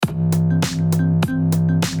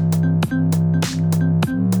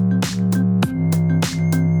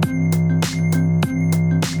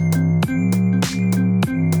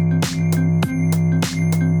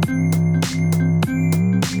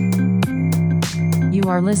You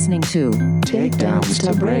are listening to Takedowns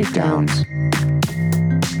to Breakdowns.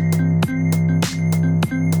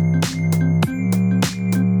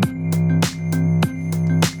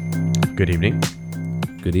 Good evening.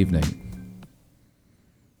 Good evening.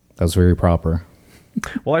 That was very proper.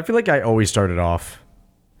 Well, I feel like I always started off.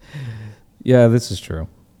 Yeah, this is true.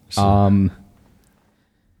 You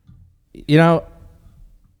know,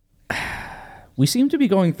 we seem to be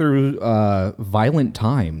going through violent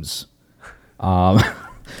times.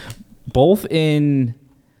 Both in,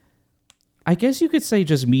 I guess you could say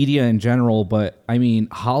just media in general, but I mean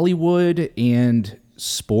Hollywood and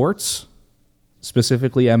sports,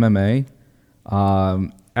 specifically MMA.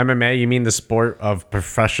 MMA, you mean the sport of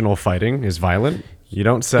professional fighting is violent? You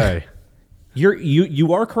don't say.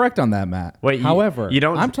 You are correct on that, Matt. Wait, however, you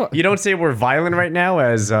don't say we're violent right now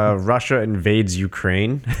as Russia invades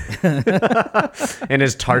Ukraine and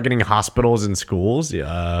is targeting hospitals and schools.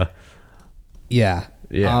 Yeah. Yeah.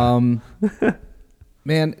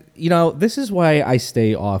 Man, you know, this is why I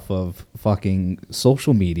stay off of fucking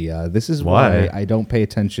social media. This is why I don't pay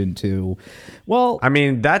attention to, well... I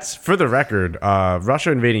mean, that's, for the record,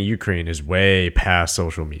 Russia invading Ukraine is way past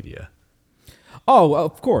social media. Oh,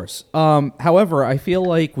 of course. However, I feel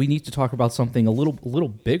like we need to talk about something a little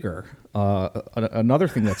bigger. Another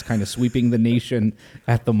thing that's kind of sweeping the nation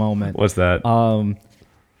at the moment. What's that?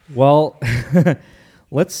 Well,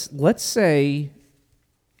 let's say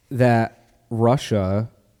that Russia.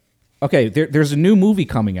 Okay, there's a new movie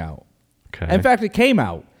coming out. Okay. In fact, it came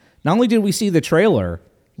out. Not only did we see the trailer,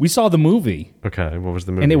 we saw the movie. Okay, what was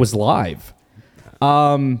the movie? And it was live.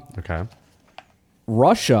 Okay.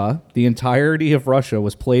 Russia, the entirety of Russia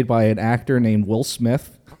was played by an actor named Will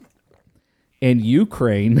Smith, and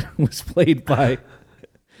Ukraine was played by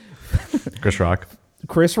Chris Rock.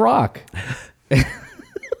 Chris Rock.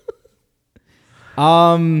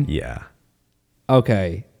 Yeah.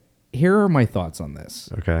 Okay, here are my thoughts on this.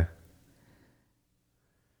 Okay.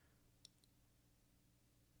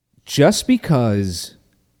 Just because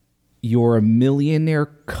you're a millionaire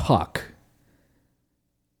cuck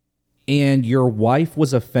and your wife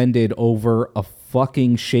was offended over a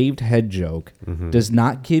fucking shaved head joke does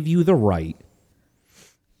not give you the right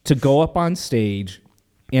to go up on stage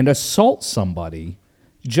and assault somebody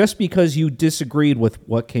just because you disagreed with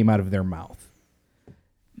what came out of their mouth.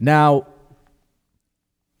 Now,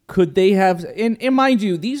 could they have, and mind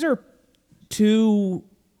you, these are two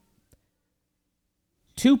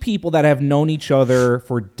people that have known each other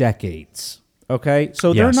for decades, okay?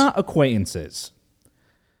 So they're Yes. not acquaintances.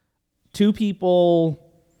 Two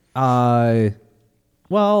people, well,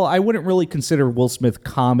 I wouldn't really consider Will Smith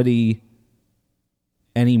comedy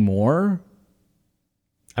anymore.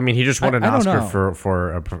 I mean, he just won an I don't Oscar know.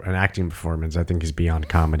 for an acting performance. I think he's beyond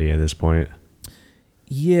comedy at this point.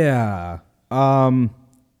 Yeah. But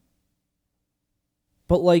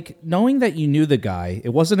like knowing that you knew the guy, it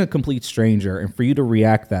wasn't a complete stranger, and for you to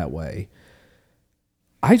react that way,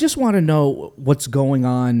 I just want to know what's going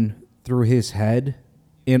on through his head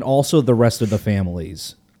and also the rest of the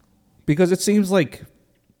families. Because it seems like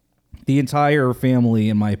the entire family,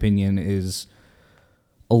 in my opinion, is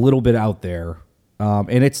a little bit out there.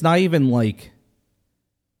 And it's not even like,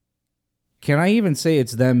 can I even say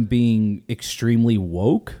it's them being extremely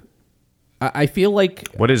woke? I feel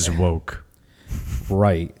like... What is woke?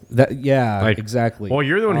 Right. Yeah, Like, exactly. Well,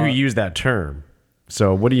 you're the one who used that term.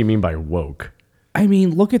 So what do you mean by woke? I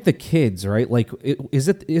mean, look at the kids, right? Like,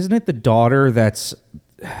 isn't it the daughter that's...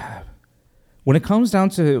 When it comes down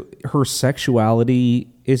to her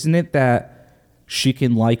sexuality, isn't it that she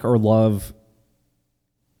can like or love,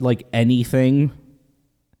 like, anything?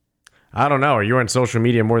 I don't know. Are you on social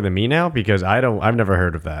media more than me now? Because I've never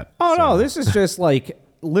heard of that. Oh, So- no, this is just like...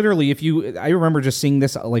 Literally, I remember just seeing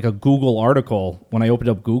this, like a Google article when I opened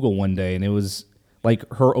up Google one day, and it was like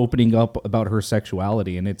her opening up about her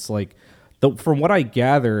sexuality. And it's like, from what I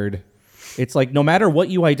gathered, it's like no matter what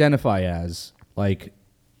you identify as, like,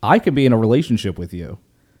 I could be in a relationship with you.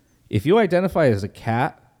 If you identify as a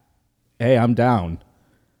cat, hey, I'm down.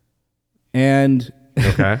 And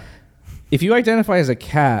Okay. if you identify as a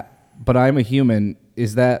cat, but I'm a human,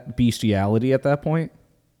 is that bestiality at that point?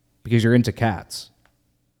 Because you're into cats.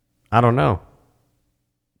 I don't know.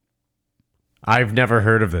 I've never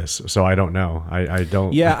heard of this, so I don't know. I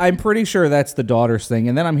don't. Yeah, I'm pretty sure that's the daughter's thing.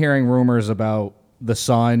 And then I'm hearing rumors about the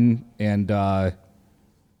son, and I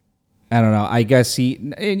don't know. I guess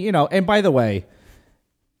and by the way,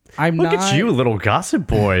 Look at you, little gossip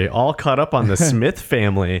boy, all caught up on the Smith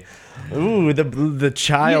family. Ooh, the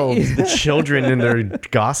child, the children and their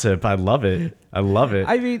gossip. I love it. I love it.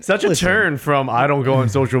 I mean, such listen. a turn from I don't go on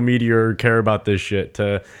social media or care about this shit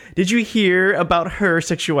to did you hear about her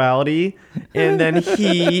sexuality? And then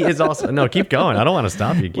he is also no. Keep going. I don't want to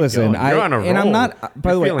stop you. Keep Listen, going. You're on a roll. and I'm not.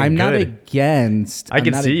 By the way, feeling I'm not good. against. I I'm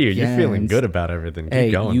can not see you. You're feeling against- good about everything. Keep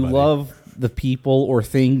Hey, going. you buddy. love the people or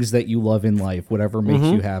things that you love in life, whatever makes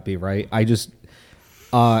Mm-hmm. you happy, right? I just,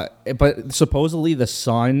 but supposedly the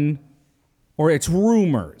son, or it's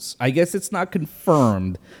rumors. I guess it's not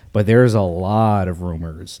confirmed, but there's a lot of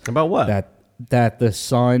rumors About what? that the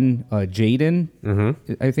son, Jaden,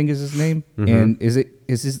 I think is his name, and is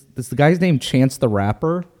the guy's name Chance the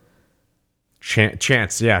Rapper?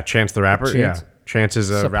 Chance. Yeah, Chance the rapper. Chance. Yeah, Chance is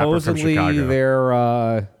a rapper from Supposedly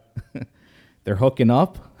Chicago. they're hooking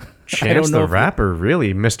up. I Chance don't know the if- rapper,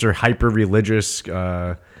 really, Mr. Hyper Religious.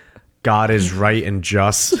 God is right and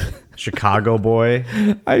just. Chicago boy.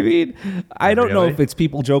 I mean, I don't know Really? if it's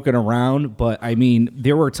people joking around, but I mean,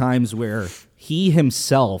 there were times where he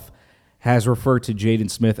himself has referred to Jaden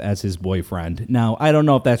Smith as his boyfriend. Now, I don't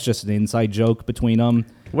know if that's just an inside joke between them,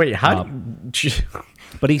 Wait, how?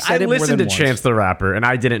 but he I said it more listened than to once. Chance the Rapper, and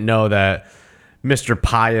I didn't know that Mr.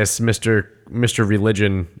 Pious, Mr.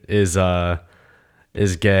 Religion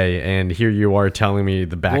is gay, and here you are telling me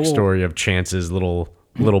the backstory of Chance's little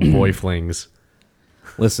boy flings.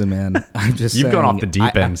 Listen, man, I'm just You've gone saying, off the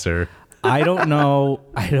deep end, sir. I don't know.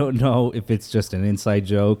 I don't know if it's just an inside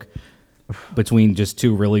joke between just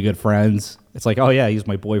two really good friends. It's like, oh yeah, he's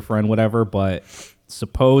my boyfriend, whatever. But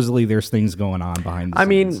supposedly there's things going on behind the I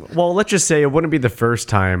scenes. mean, well, let's just say it wouldn't be the first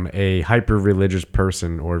time a hyper religious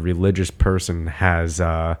person or religious person has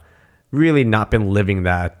really not been living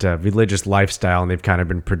that religious lifestyle, and they've kind of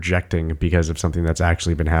been projecting because of something that's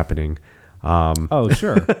actually been happening. Oh,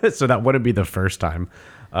 sure. So that wouldn't be the first time.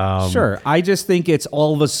 Sure. I just think it's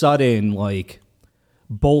all of a sudden like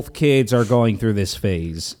both kids are going through this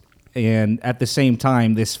phase. And at the same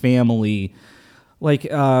time, this family, like, I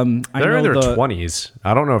They're know in their the- 20s.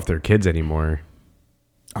 I don't know if they're kids anymore.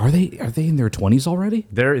 Are they in their 20s already?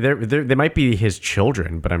 They might be his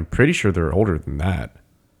children, but I'm pretty sure they're older than that.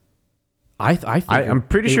 I think I'm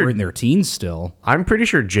pretty they sure- were in their teens still. I'm pretty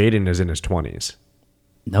sure Jaden is in his 20s.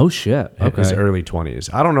 No shit. His Okay. early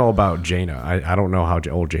 20s. I don't know about Jaina. I don't know how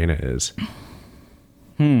old Jaina is.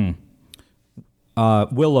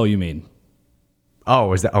 Willow, you mean?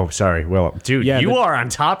 Oh, is that? Oh, sorry. Well, dude, Yeah, you are on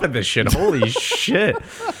top of this shit. Holy shit!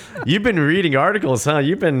 You've been reading articles, huh?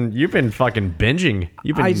 You've been fucking binging.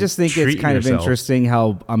 You've been. I just think it's treating kind of yourself. interesting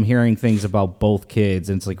how I'm hearing things about both kids,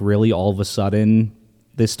 and it's like really all of a sudden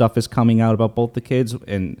this stuff is coming out about both the kids,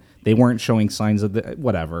 and they weren't showing signs of the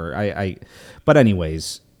whatever. But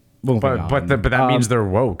anyways, moving on. But that means they're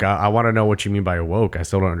woke. I want to know what you mean by woke. I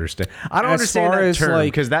still don't understand. I don't As understand far that as, term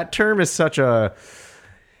like- because that term is such a.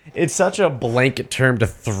 It's such a blanket term to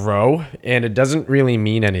throw, and it doesn't really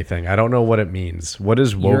mean anything. I don't know what it means. What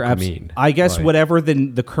does woke You're mean? I guess Like- whatever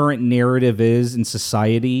the current narrative is in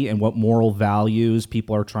society and what moral values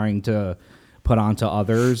people are trying to put onto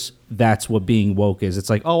others, that's what being woke is. It's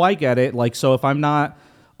like, oh, I get it. Like, so if I'm not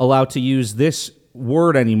allowed to use this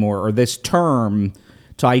word anymore or this term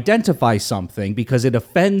to identify something because it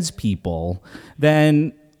offends people,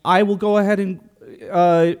 then I will go ahead and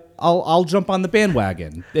I'll jump on the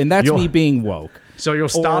bandwagon, and that's You'll- me being woke. So you'll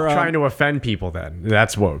stop Or, trying to offend people then.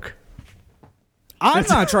 That's woke. I'm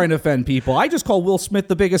not trying to offend people. I just call Will Smith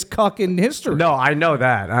the biggest cuck in history. No, I know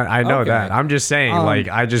that. I know Okay. that. I'm just saying, like,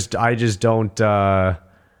 I just don't.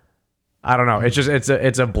 I don't know.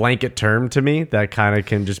 It's a blanket term to me that kind of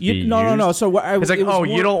can just be No. used. So what It's like, it was oh, more-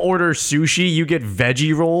 you don't order sushi, you get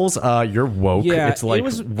veggie rolls. You're woke. Yeah, It's like, it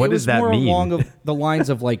was, what it does was that more mean? along of the lines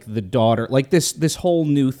of like the daughter, like this whole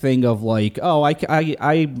new thing of like, oh,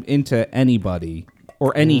 I'm into anybody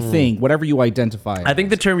or anything, whatever you identify. I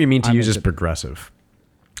think the term you mean to use is progressive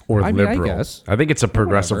or I mean, I liberal. guess. I think it's a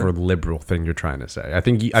progressive Whatever. or liberal thing you're trying to say. I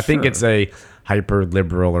think it's a hyper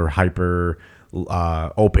liberal or hyper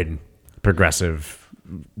open progressive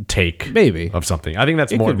take Maybe. of something. I think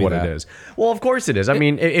that's It more could be what that. it is. Well, of course it is. I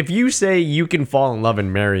mean, if you say you can fall in love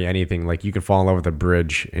and marry anything, like you can fall in love with a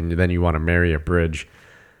bridge and then you want to marry a bridge,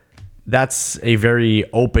 that's a very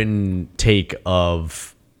open take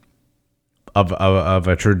of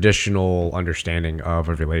a traditional understanding of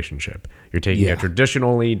a relationship. You're taking Yeah. a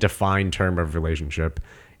traditionally defined term of relationship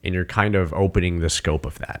and you're kind of opening the scope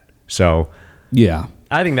of that. So Yeah.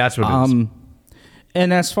 I think that's what it is.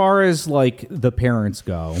 And as far as like the parents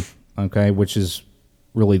go, okay, which is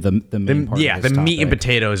really the main part. Yeah, of the this meat and topic.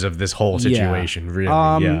 potatoes of this whole situation, really.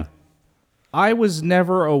 Yeah. I was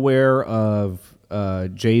never aware of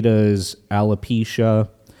Jada's alopecia.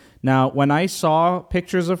 Now, when I saw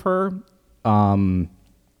pictures of her,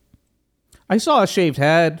 I I saw a shaved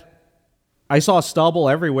head. I saw stubble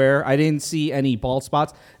everywhere. I didn't see any bald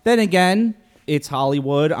spots. Then again, it's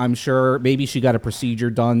Hollywood. I'm sure maybe she got a procedure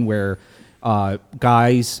done where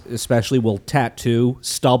guys especially will tattoo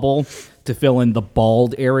stubble to fill in the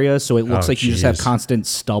bald area, so it looks like you just have constant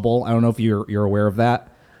stubble. I don't know if you're aware of that.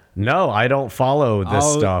 No, I don't follow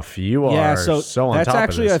this stuff. You are so on that's top of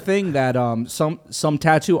actually this. a thing that some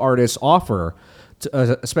tattoo artists offer,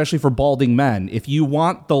 especially for balding men. If you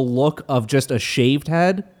want the look of just a shaved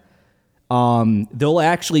head, they'll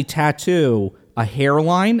actually tattoo a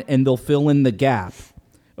hairline and they'll fill in the gap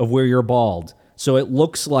of where you're bald, so it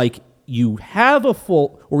looks like you have a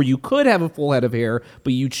full, or you could have a full head of hair,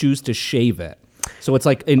 but you choose to shave it. So it's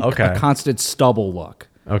like a constant stubble look.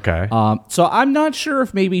 Okay. So I'm not sure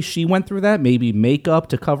if maybe she went through that, maybe makeup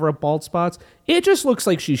to cover up bald spots. It just looks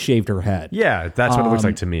like she shaved her head. Yeah, that's what it looks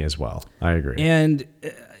like to me as well. I agree. And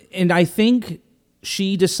I think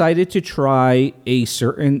she decided to try a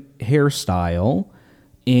certain hairstyle,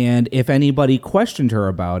 and if anybody questioned her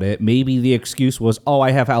about it, maybe the excuse was, "Oh,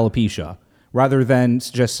 I have alopecia," rather than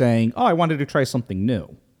just saying, "Oh, I wanted to try something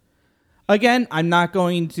new." Again, I'm not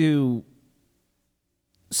going to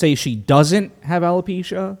say she doesn't have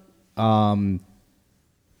alopecia,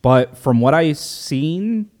 but from what I've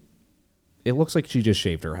seen, it looks like she just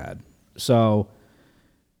shaved her head. So,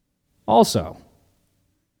 also,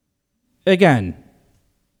 again,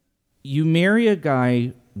 you marry a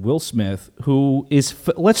guy, Will Smith, who is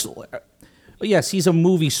yes, he's a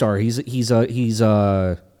movie star. He's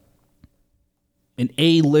an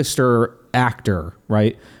A-lister actor,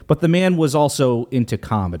 right? But the man was also into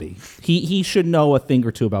comedy. He should know a thing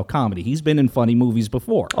or two about comedy. He's been in funny movies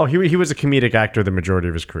before. Oh, he was a comedic actor the majority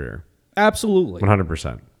of his career. Absolutely.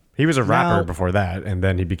 100%. He was a rapper before that, and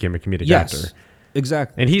then he became a comedic actor.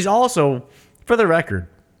 Exactly. And he's also, for the record,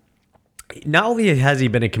 not only has he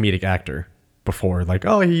been a comedic actor before, like,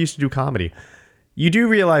 oh, he used to do comedy. You do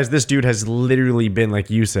realize this dude has literally been, like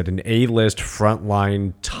you said, an A-list,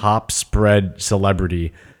 frontline, top spread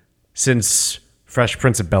celebrity since Fresh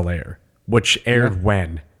Prince of Bel-Air, which aired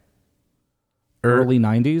when? Early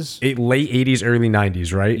 90s? Late 80s, early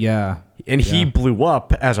 90s, right? Yeah. And he blew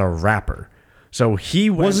up as a rapper. So he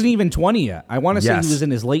wasn't even 20 yet. I want to say he was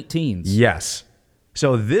in his late teens. Yes.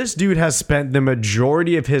 So this dude has spent the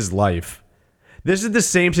majority of his life. This is the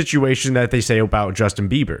same situation that they say about Justin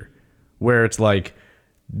Bieber, where it's like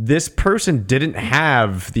this person didn't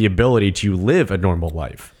have the ability to live a normal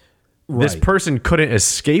life. Right. This person couldn't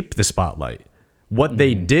escape the spotlight. What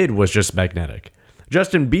they did was just magnetic.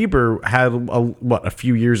 Justin Bieber had a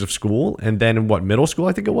few years of school, and then middle school,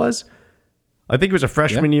 I think it was. I think it was a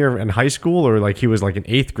freshman year in high school, or like he was like in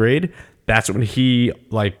 8th grade. That's when he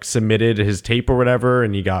like submitted his tape or whatever,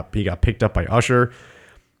 and he got picked up by Usher.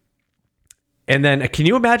 And then, can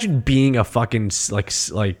you imagine being a fucking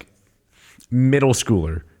like middle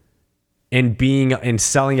schooler and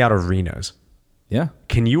selling out arenas? Yeah.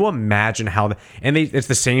 Can you imagine how? It's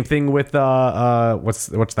the same thing with what's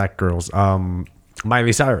that girl's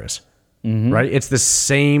Miley Cyrus, right? It's the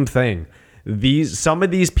same thing. Some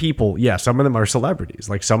of these people, some of them are celebrities.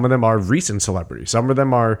 Like some of them are recent celebrities. Some of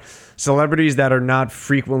them are celebrities that are not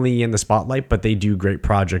frequently in the spotlight, but they do great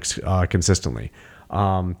projects consistently.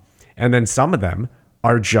 And then some of them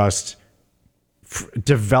are just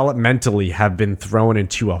developmentally have been thrown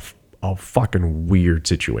into a fucking weird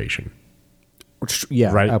situation.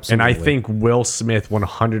 Yeah, right. Absolutely. And I think Will Smith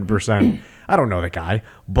 100%. I don't know the guy,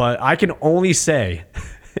 but I can only say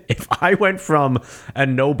if I went from a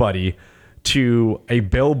nobody to a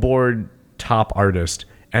Billboard top artist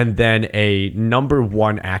and then a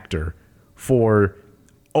 #1 actor for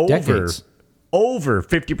decades. over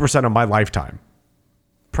 50% of my lifetime,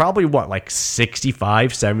 probably like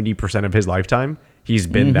 65-70% of his lifetime, he's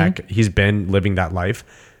been living that life.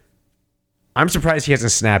 I'm surprised he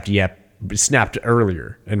hasn't snapped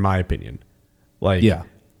earlier, in my opinion.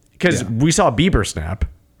 Because we saw Bieber snap,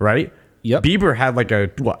 right? Yep. Bieber had like a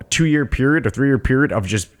 2-year period or 3-year period of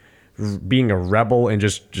just being a rebel and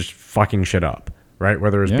just fucking shit up, right?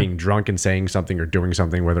 Whether it was being drunk and saying something or doing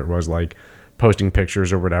something, whether it was like posting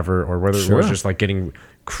pictures or whatever, or whether it was just like getting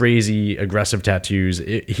crazy aggressive tattoos.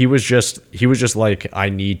 He was just like,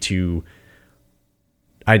 he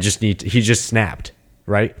just snapped.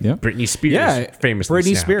 Right? Yeah. Britney Spears famously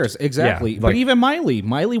Britney snapped. Spears, exactly. But even Miley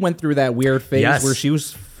went through that weird phase where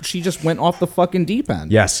she just went off the fucking deep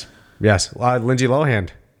end. Yes. Lindsay Lohan.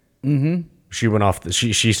 Mm-hmm. She went off.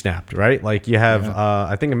 She snapped. Right. Like you have,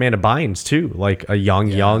 I think Amanda Bynes too. Like a young,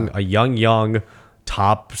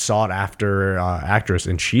 top sought after actress,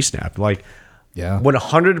 and she snapped. Like,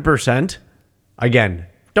 100%. Again,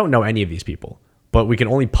 don't know any of these people, but we can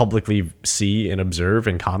only publicly see and observe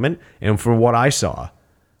and comment. And for what I saw,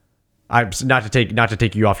 I'm not to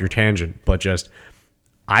take you off your tangent, but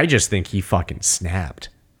I just think he fucking snapped.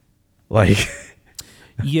 Like,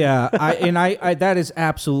 Yeah, I that is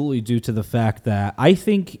absolutely due to the fact that I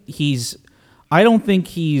don't think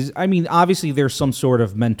he's. I mean, obviously, there's some sort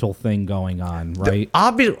of mental thing going on, right?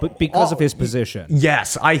 But because of his position.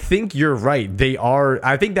 Yes, I think you're right. They are.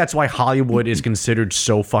 I think that's why Hollywood is considered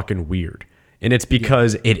so fucking weird, and it's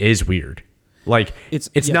because it is weird. Like,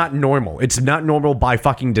 it's not normal. It's not normal by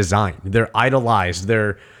fucking design. They're idolized.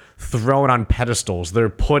 They're thrown on pedestals. They're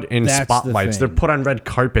put in spotlights. They're put on red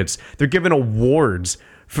carpets. They're given awards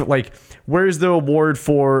for, like, where's the award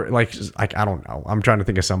for, like I don't know. I'm trying to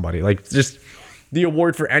think of somebody. Like, just the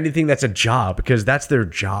award for anything that's a job, because that's their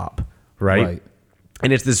job, right?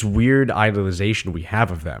 And it's this weird idolization we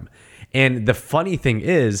have of them. And the funny thing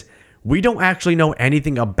is, we don't actually know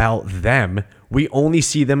anything about them. We only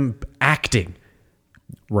see them acting,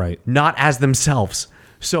 Right. not as themselves.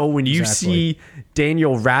 So when you see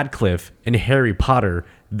Daniel Radcliffe in Harry Potter,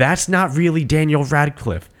 that's not really Daniel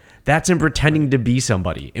Radcliffe. That's him pretending to be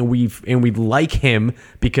somebody. And we like him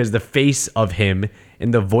because the face of him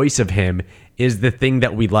and the voice of him is the thing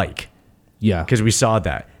that we like. Yeah. Because we saw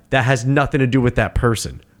that. That has nothing to do with that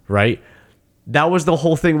person, right? That was the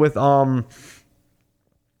whole thing with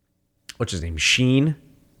what's his name? Sheen?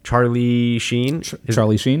 Charlie Sheen?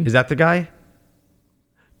 Charlie Sheen? Is that the guy?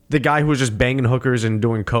 The guy who was just banging hookers and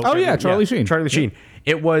doing coke? Oh, yeah, Charlie Sheen. Charlie Sheen.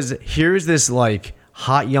 It was, here's this, like,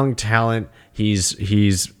 hot young talent.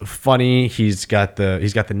 He's funny. He's got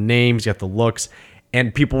the name. He's got the looks.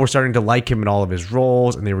 And people were starting to like him in all of his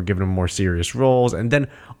roles, and they were giving him more serious roles. And then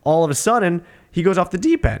all of a sudden, he goes off the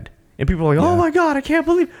deep end. And people are like, oh, my God, I can't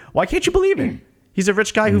believe. Why can't you believe it? He's a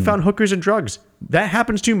rich guy who found hookers and drugs. That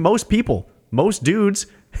happens to most people. Most dudes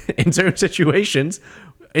in certain situations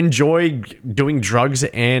enjoy doing drugs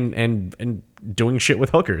and doing shit with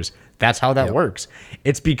hookers. That's how that works.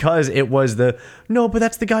 It's because it was no, but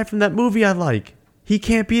that's the guy from that movie I like. He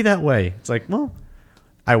can't be that way. It's like, well,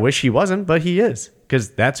 I wish he wasn't, but he is,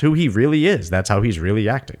 because that's who he really is. That's how he's really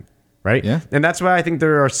acting, right? Yeah. And that's why I think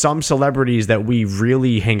there are some celebrities that we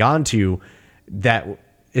really hang on to, that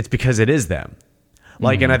it's because it is them.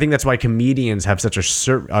 Like, and I think that's why comedians have such a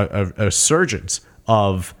surgence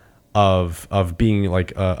of being,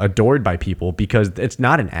 like, adored by people, because it's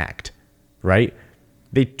not an act, right?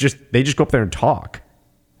 They just go up there and talk.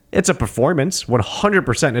 It's a performance.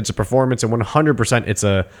 100% it's a performance, and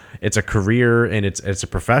 100% it's a career, and it's a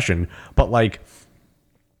profession. But, like,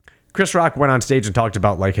 Chris Rock went on stage and talked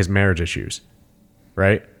about, like, his marriage issues,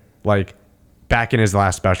 right? Like, back in his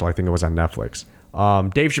last special, I think it was on Netflix.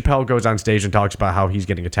 Dave Chappelle goes on stage and talks about how he's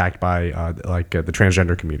getting attacked by the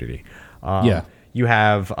transgender community. You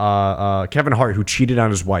have Kevin Hart, who cheated on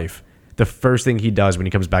his wife. The first thing he does when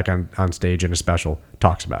he comes back on stage in a special,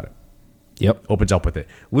 talks about it. Yep. Opens up with it.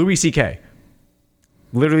 Louis C.K.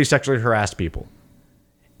 literally sexually harassed people.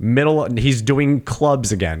 He's doing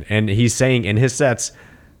clubs again, and he's saying in his sets,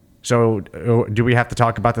 so do we have to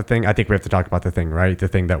talk about the thing? I think we have to talk about the thing, right? The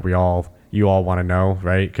thing that you all want to know,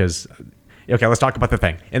 right? Because, okay, let's talk about the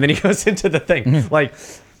thing. And then he goes into the thing. Like,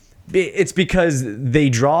 it's because they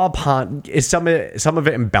draw upon some of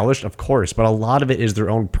it embellished, of course, but a lot of it is their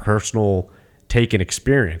own personal take and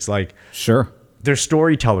experience. Like, Sure. they're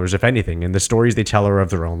storytellers, if anything, and the stories they tell are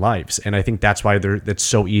of their own lives. And I think that's why it's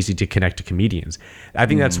so easy to connect to comedians. I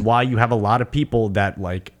think that's why you have a lot of people that,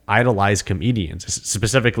 like, idolize comedians,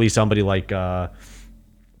 specifically somebody like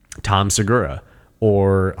Tom Segura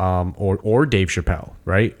or Dave Chappelle,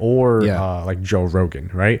 right? Or like Joe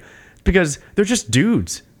Rogan, right? Because they're just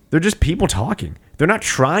dudes. They're just people talking. They're not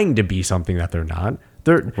trying to be something that they're not.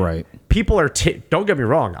 Right. People are, don't get me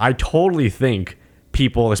wrong, I totally think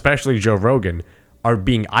people, especially Joe Rogan, are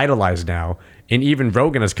being idolized now. And even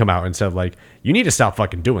Rogan has come out and said, like, you need to stop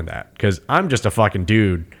fucking doing that, because I'm just a fucking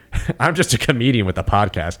dude. I'm just a comedian with a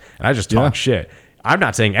podcast, and I just talk shit. I'm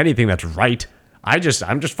not saying anything that's right. I'm just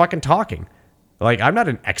fucking talking. Like, I'm not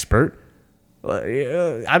an expert.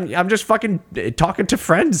 I'm just fucking talking to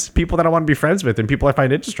friends, people that I want to be friends with, and people I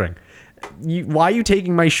find interesting. Why are you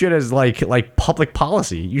taking my shit as like public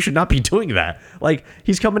policy? You should not be doing that. Like,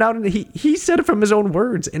 he's coming out and he said it from his own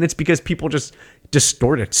words, and it's because people just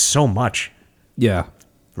distort it so much. Yeah.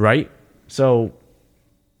 Right? So,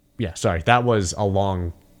 yeah, sorry. That was a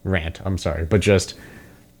long rant. I'm sorry. But just,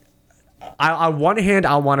 on one hand,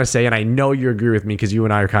 I want to say, and I know you agree with me because you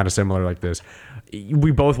and I are kind of similar like this,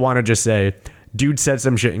 we both want to just say, dude said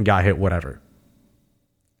some shit and got hit, whatever.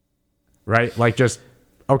 Right? Like, just,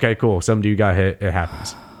 okay, cool. Some dude got hit. It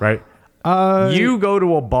happens. Right? You go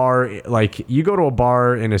to a bar,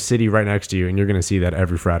 in a city right next to you, and you're going to see that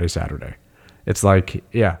every Friday, Saturday. It's like,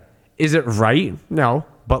 yeah. Is it right? No.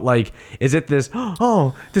 But like, is it this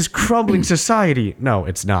crumbling society? No,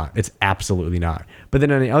 it's not. It's absolutely not. But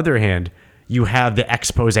then on the other hand, you have the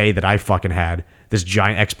expose that I fucking had, this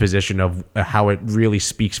giant exposition of how it really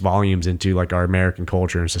speaks volumes into like our American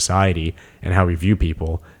culture and society and how we view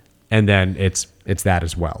people. And then it's that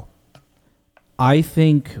as well. I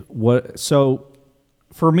think so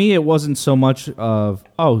for me, it wasn't so much of,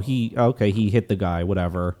 he hit the guy,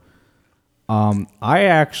 whatever. I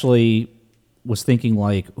actually was thinking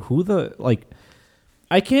like,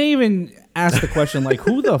 I can't even ask the question like,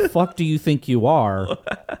 who the fuck do you think you are?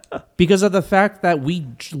 Because of the fact that we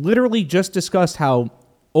literally just discussed how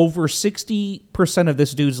over 60% of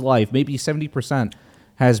this dude's life, maybe 70%,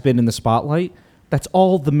 has been in the spotlight. That's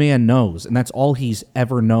all the man knows, and that's all he's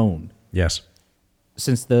ever known. Yes.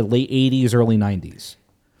 Since the late 80s, early 90s.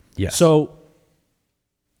 Yes. So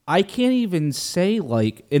I can't even say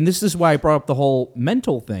like, and this is why I brought up the whole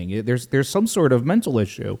mental thing. There's some sort of mental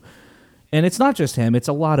issue. And it's not just him, it's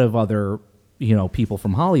a lot of other, people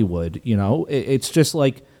from Hollywood, It's just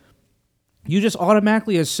like, you just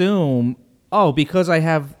automatically assume, because I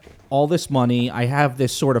have all this money, I have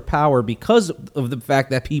this sort of power because of the fact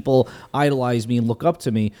that people idolize me and look up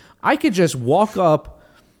to me, I could just walk up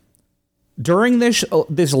during this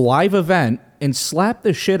live event and slap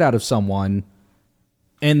the shit out of someone,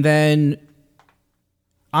 and then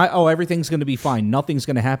everything's going to be fine. Nothing's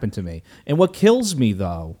going to happen to me. And what kills me,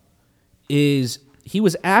 though, is he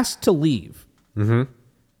was asked to leave. Mm-hmm.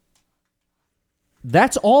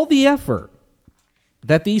 That's all the effort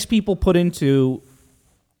that these people put into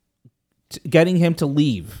getting him to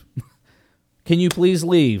leave. Can you please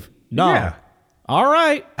leave? No. Yeah. All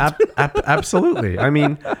right. Absolutely. I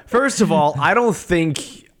mean, first of all, I don't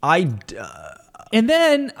think and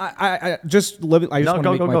then I just want to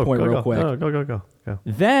make my point real quick. Go.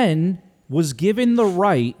 Then was given the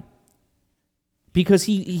right, because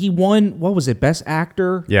he won, what was it, Best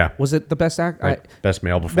Actor? Yeah. Was it the Best Actor? Right. Best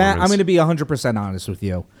Male Performance. Matt, I'm going to be 100% honest with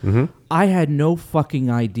you. Mm-hmm. I had no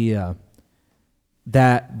fucking idea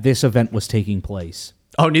that this event was taking place.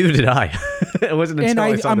 Oh, neither did I. It wasn't until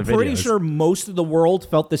I saw the videos. I'm pretty sure most of the world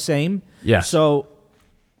felt the same. Yeah. So,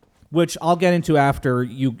 which I'll get into after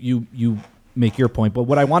you make your point. But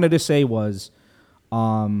what I wanted to say was,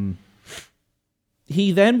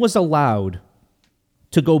 he then was allowed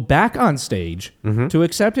to go back on stage to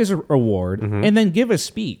accept his award and then give a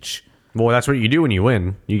speech. Well, that's what you do when you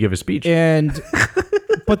win. You give a speech. And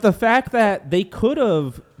but the fact that they could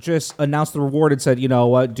have just announced the reward and said, you know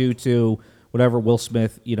what, due to whatever, Will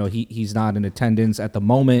Smith, he's not in attendance at the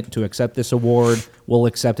moment to accept this award, we'll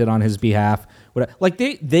accept it on his behalf. Like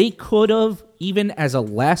they could have, even as a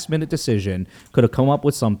last minute decision, could have come up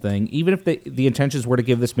with something, even if the intentions were to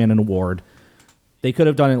give this man an award, they could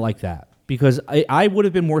have done it like that. Because I would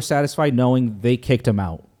have been more satisfied knowing they kicked him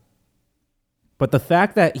out. But the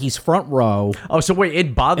fact that he's front row... Oh, so wait,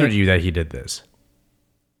 it bothered you that he did this?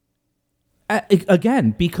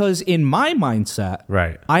 Again, because in my mindset,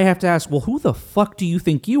 right, I have to ask, well, who the fuck do you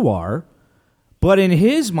think you are? But in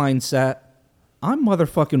his mindset, I'm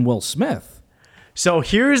motherfucking Will Smith. So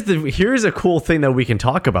here's a cool thing that we can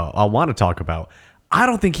talk about. I want to talk about. I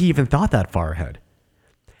don't think he even thought that far ahead.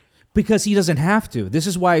 Because he doesn't have to. This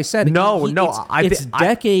is why I said it's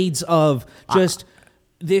decades of just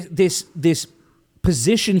this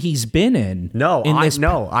position he's been in.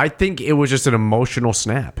 I think it was just an emotional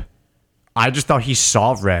snap. I just thought he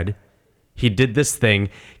saw red. He did this thing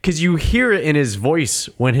because you hear it in his voice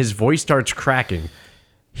when his voice starts cracking.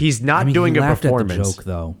 He's not doing a performance. He laughed at the joke,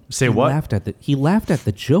 though. Say what? He laughed at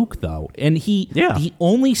the joke, though, and he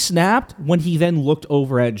only snapped when he then looked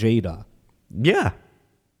over at Jada. Yeah.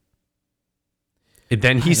 And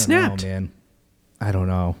then he snapped. Man. I don't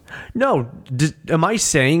know. No, am I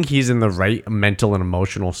saying he's in the right mental and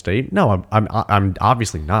emotional state? No, I'm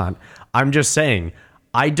obviously not. I'm just saying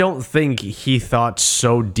I don't think he thought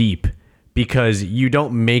so deep, because you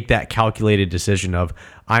don't make that calculated decision of,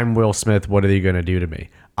 I'm Will Smith, what are they going to do to me?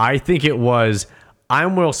 I think it was,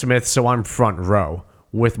 I'm Will Smith, so I'm front row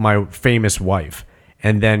with my famous wife,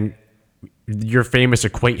 and then your famous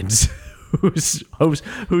acquaintance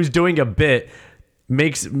who's doing a bit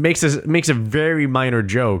makes a very minor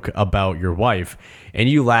joke about your wife, and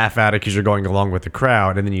you laugh at it because you're going along with the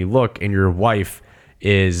crowd, and then you look and your wife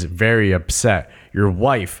is very upset. Your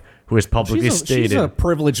wife, who has publicly stated, she's a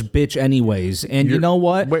privileged bitch anyways, and you know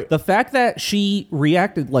what? The fact that she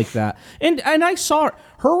reacted like that, and I saw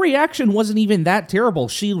her reaction wasn't even that terrible.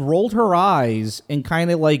 She rolled her eyes and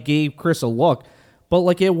kind of like gave Chris a look, But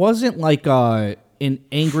like it wasn't like an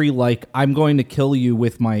angry like I'm going to kill you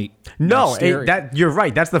with my No, stereo. that you're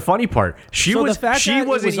right. That's the funny part. She So the was fact she that it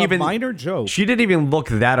wasn't was a even minor joke. She didn't even look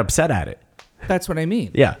that upset at it. That's what I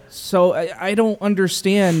mean. Yeah. So I don't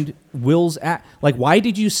understand Will's act. Like, why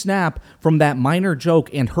did you snap from that minor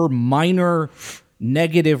joke and her minor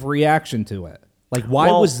negative reaction to it? Like, why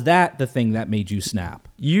Well, was that the thing that made you snap?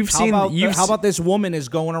 How about this woman is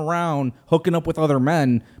going around hooking up with other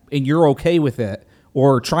men and you're okay with it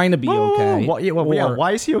or trying to be okay? Yeah,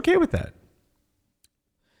 why is he okay with that?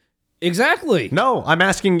 Exactly. No, I'm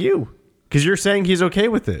asking you because you're saying he's okay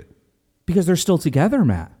with it. Because they're still together,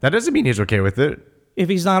 Matt. That doesn't mean he's okay with it. If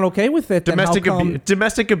he's not okay with it, then how come...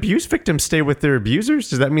 Domestic abuse victims stay with their abusers.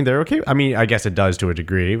 Does that mean they're okay? I mean, I guess it does to a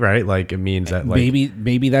degree, right? Like it means that like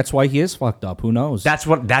maybe that's why he is fucked up. Who knows? that's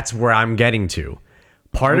where I'm getting to.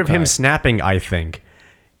 Part of him snapping, I think.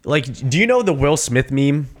 Like, do you know the Will Smith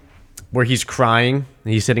meme where he's crying?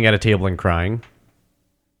 He's sitting at a table and crying.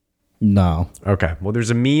 No. Okay. Well,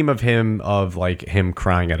 there's a meme of him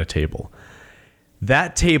crying at a table.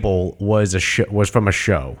 That table was from a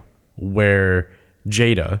show where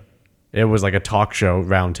Jada, it was like a talk show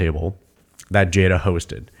round table that Jada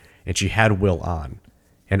hosted, and she had Will on.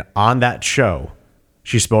 And on that show,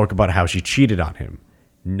 she spoke about how she cheated on him,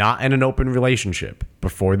 not in an open relationship,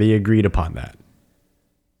 before they agreed upon that.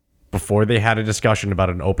 Before they had a discussion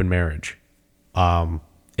about an open marriage.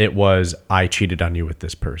 It was, I cheated on you with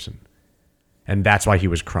this person. And that's why he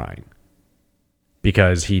was crying.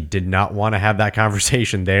 Because he did not want to have that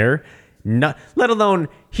conversation there. Not, let alone,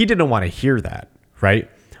 he didn't want to hear that, right?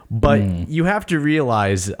 But you have to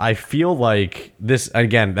realize, I feel like this,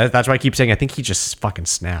 again, that's why I keep saying I think he just fucking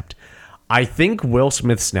snapped. I think Will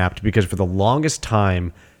Smith snapped because for the longest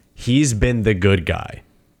time, he's been the good guy.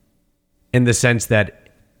 In the sense that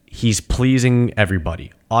he's pleasing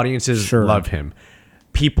everybody. Audiences love him.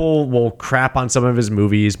 People will crap on some of his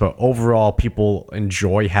movies, but overall, people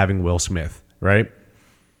enjoy having Will Smith, right?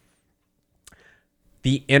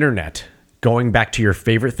 The internet, going back to your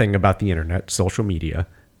favorite thing about the internet, social media,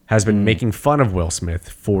 has been making fun of Will Smith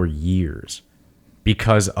for years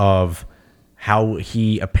because of how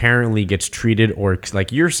he apparently gets treated, or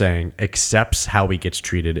like you're saying, accepts how he gets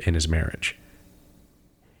treated in his marriage.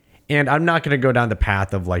 And I'm not going to go down the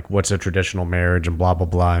path of like what's a traditional marriage and blah, blah,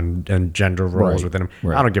 blah, and gender roles within them.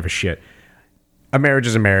 Right. I don't give a shit. A marriage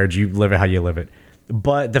is a marriage. You live it how you live it.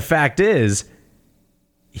 But the fact is,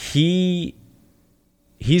 he's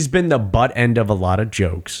been the butt end of a lot of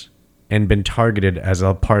jokes and been targeted as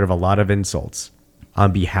a part of a lot of insults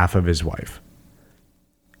on behalf of his wife.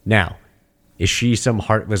 Now, is she some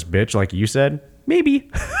heartless bitch like you said? Maybe.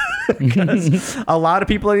 Because a lot of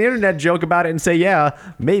people on the internet joke about it and say, yeah,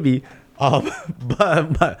 maybe.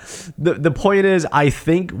 But the point is, I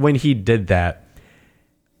think when he did that,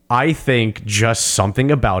 I think just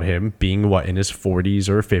something about him being in his 40s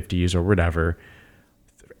or 50s or whatever,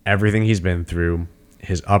 everything he's been through,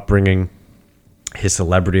 his upbringing, his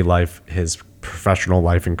celebrity life, his professional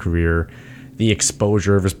life and career, the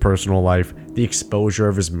exposure of his personal life, the exposure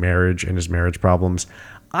of his marriage and his marriage problems.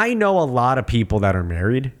 I know a lot of people that are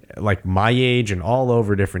married, like my age and all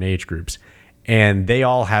over different age groups, and they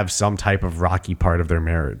all have some type of rocky part of their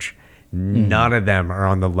marriage. None of them are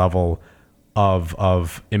on the level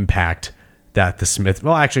of impact that the Smith.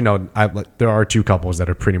 Well, actually, no. There are two couples that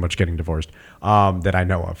are pretty much getting divorced that I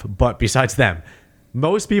know of. But besides them,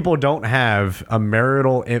 most people don't have a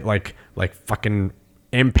marital like fucking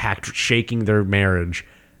impact shaking their marriage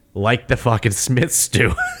like the fucking Smiths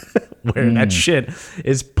do, where that shit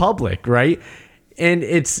is public, right? And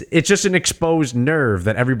it's just an exposed nerve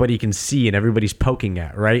that everybody can see and everybody's poking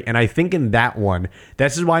at, right? And I think in that one,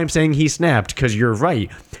 this is why I'm saying he snapped, because you're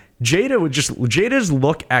right. Jada's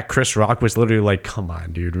look at Chris Rock was literally like, come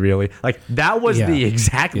on, dude, really? Like, that was the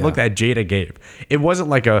exact look that Jada gave. It wasn't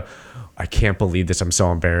like I can't believe this, I'm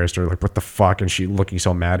so embarrassed, or like, what the fuck, and she looking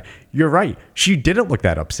so mad. You're right. She didn't look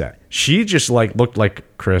that upset. She just like looked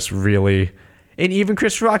like, Chris, really? And even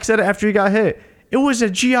Chris Rock said it after he got hit. It was a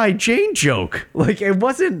G.I. Jane joke. Like, it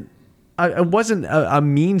wasn't a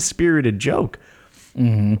mean-spirited joke.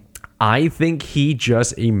 I think he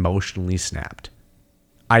just emotionally snapped.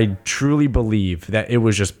 I truly believe that it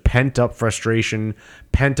was just pent-up frustration,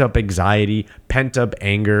 pent-up anxiety, pent-up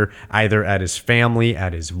anger, either at his family,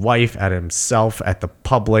 at his wife, at himself, at the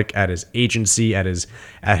public, at his agency, at his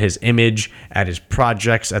image, at his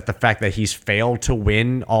projects, at the fact that he's failed to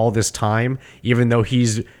win all this time, even though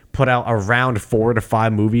he's put out around 4 to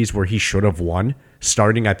 5 movies where he should have won,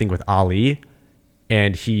 starting, I think, with Ali,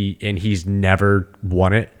 and he's never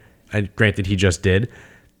won it. And granted, he just did.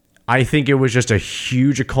 I think it was just a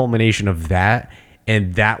huge culmination of that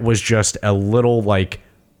and that was just a little like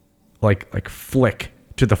flick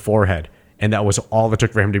to the forehead. And that was all it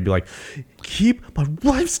took for him to be like, keep my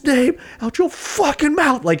wife's name out your fucking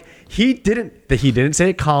mouth. Like he didn't say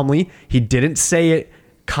it calmly. He didn't say it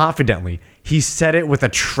confidently. He said it with a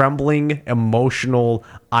trembling, emotional,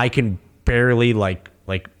 I can barely like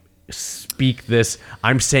speak this.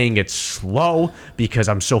 I'm saying it slow because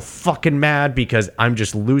I'm so fucking mad because I'm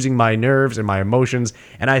just losing my nerves and my emotions.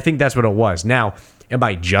 And I think that's what it was. Now, am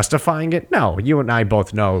I justifying it? No, you and I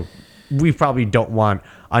both know we probably don't want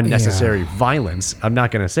unnecessary violence. I'm not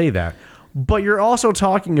going to say that. But you're also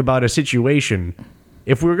talking about a situation,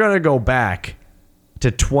 if we're going to go back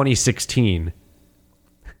to 2016,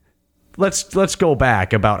 let's go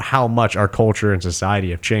back about how much our culture and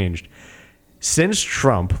society have changed. Since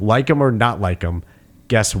Trump, like him or not like him,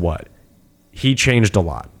 guess what? He changed a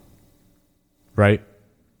lot, right?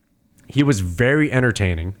 He was very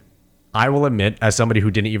entertaining. I will admit, as somebody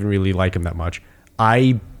who didn't even really like him that much,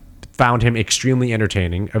 I found him extremely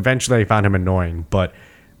entertaining. Eventually, I found him annoying, but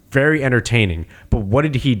very entertaining. But what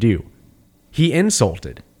did he do? He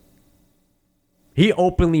insulted. He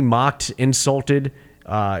openly mocked, insulted.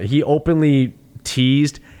 He openly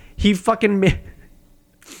teased. He fucking...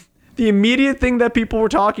 The immediate thing that people were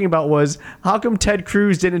talking about was, how come Ted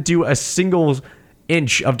Cruz didn't do a single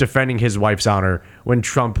inch of defending his wife's honor when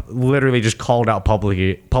Trump literally just called out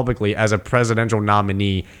publicly as a presidential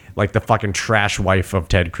nominee, like the fucking trash wife of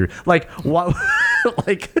Ted Cruz? Like, what?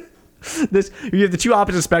 Like, this, you have the two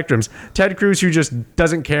opposite spectrums. Ted Cruz, who just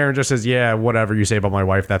doesn't care and just says, yeah, whatever you say about my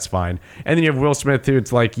wife, that's fine. And then you have Will Smith, who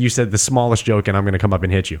it's like, you said the smallest joke and I'm going to come up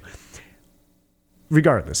and hit you.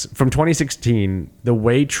 Regardless, from 2016, the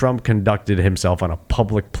way Trump conducted himself on a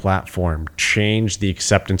public platform changed the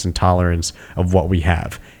acceptance and tolerance of what we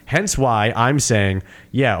have. Hence why I'm saying,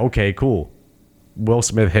 yeah, okay, cool. Will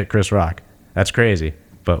Smith hit Chris Rock. That's crazy,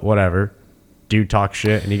 but whatever. Dude talked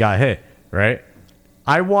shit and he got hit, right?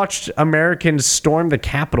 I watched Americans storm the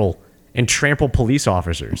Capitol and trample police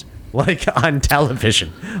officers, like, on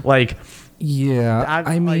television. Like, yeah,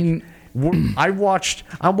 I mean... I'm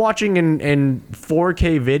watching in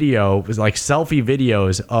 4K video, like selfie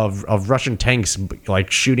videos of Russian tanks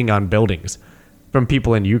like shooting on buildings from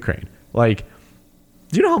people in Ukraine. Like,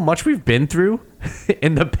 do you know how much we've been through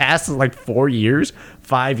in the past like 4 years,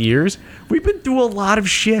 5 years? We've been through a lot of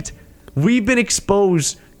shit. We've been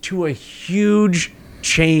exposed to a huge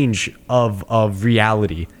change of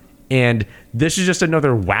reality. And this is just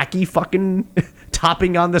another wacky fucking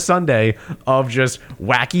topping on the Sunday of just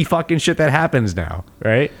wacky fucking shit that happens now,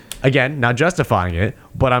 right? Again, not justifying it,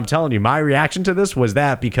 but I'm telling you, my reaction to this was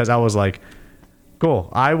that because I was like, cool.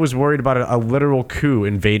 I was worried about a literal coup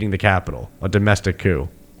invading the Capitol, a domestic coup.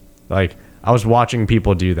 Like, I was watching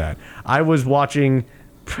people do that. I was watching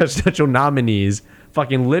presidential nominees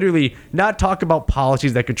fucking literally not talk about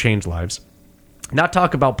policies that could change lives, not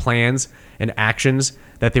talk about plans and actions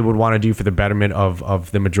that they would want to do for the betterment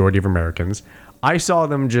of the majority of Americans. I saw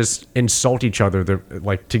them just insult each other,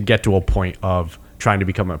 like, to get to a point of trying to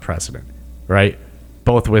become a president, right?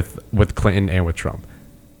 Both with Clinton and with Trump.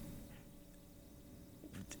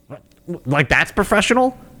 Like, that's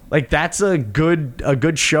professional? Like, that's a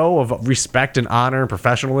good show of respect and honor and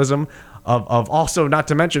professionalism. Of also, not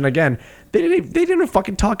to mention, again, they didn't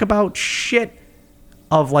fucking talk about shit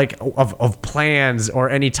of like of plans or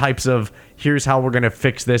any types of here's how we're gonna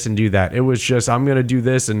fix this and do that. It was just, I'm gonna do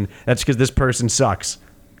this and that's because this person sucks.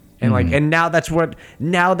 And like, and now that's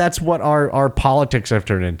what our politics have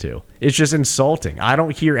turned into. It's just insulting. I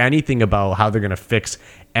don't hear anything about how they're gonna fix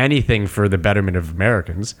anything for the betterment of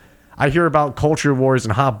Americans. I hear about culture wars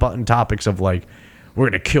and hot button topics of like, we're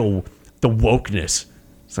gonna kill the wokeness.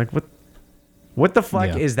 It's like, what the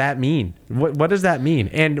fuck is that mean? What does that mean?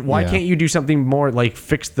 And why can't you do something more like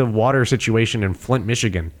fix the water situation in Flint,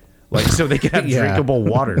 Michigan? Like, so they can have drinkable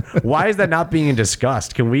water. Why is that not being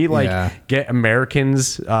discussed? Can we get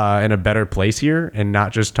Americans in a better place here and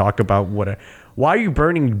not just talk about why are you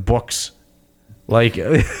burning books? Like,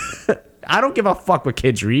 I don't give a fuck what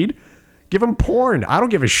kids read. Give them porn. I don't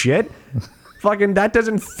give a shit. Fucking, that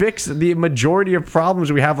doesn't fix the majority of problems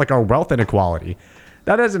we have, like our wealth inequality.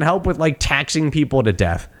 That doesn't help with like taxing people to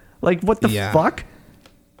death. Like, what the fuck?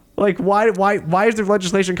 Like, why is there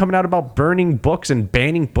legislation coming out about burning books and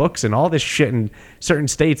banning books and all this shit in certain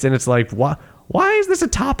states? And it's like, why is this a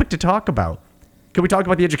topic to talk about? Can we talk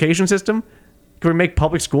about the education system? Can we make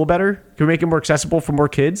public school better? Can we make it more accessible for more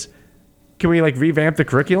kids? Can we like revamp the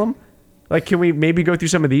curriculum? Like, can we maybe go through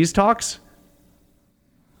some of these talks?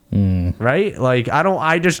 Right? Like,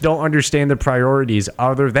 I just don't understand the priorities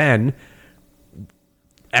other than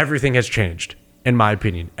everything has changed. in my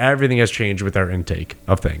opinion. Everything has changed with our intake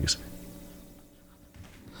of things.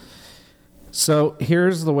 So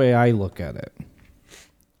here's the way I look at it.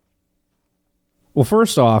 Well,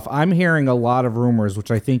 first off, I'm hearing a lot of rumors,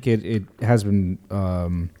 which I think it has been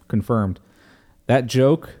confirmed. That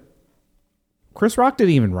joke, Chris Rock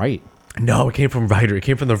didn't even write. No, it came from writer. It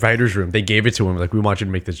came from the writer's room. They gave it to him. Like, we want you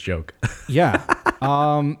to make this joke. Yeah.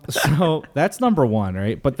 So that's number one,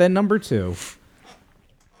 right? But then number two,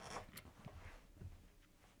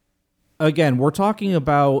 again, we're talking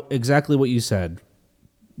about exactly what you said.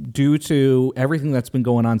 Due to everything that's been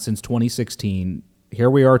going on since 2016, here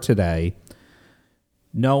we are today,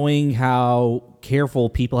 knowing how careful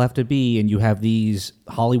people have to be, and you have these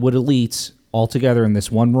Hollywood elites all together in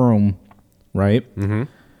this one room, right? Mm-hmm.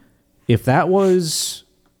 If that was,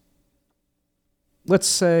 let's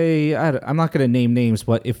say, I'm not going to name names,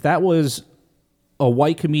 but if that was a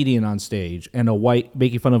white comedian on stage and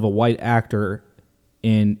making fun of a white actor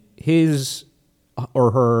in his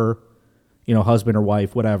or her, husband or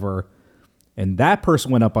wife, whatever, and that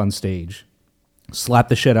person went up on stage, slapped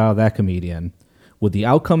the shit out of that comedian, would the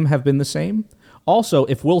outcome have been the same? Also,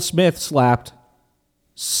 if Will Smith slapped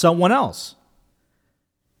someone else,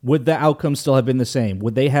 would the outcome still have been the same?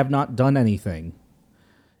 Would they have not done anything?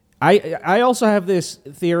 I also have this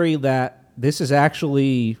theory that this was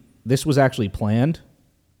actually planned.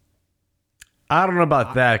 I don't know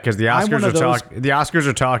about that, because the Oscars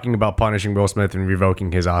are talking about punishing Will Smith and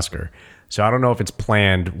revoking his Oscar. So I don't know if it's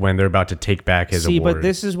planned when they're about to take back his award. But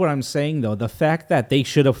this is what I'm saying, though. The fact that they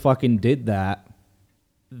should have fucking did that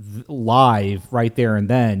live right there and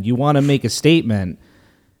then. You want to make a statement.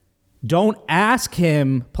 Don't ask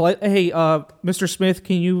him, hey, Mr. Smith,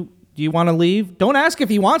 do you want to leave? Don't ask if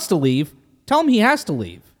he wants to leave. Tell him he has to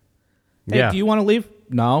leave. Hey, yeah. Do you want to leave?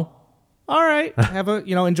 No. All right.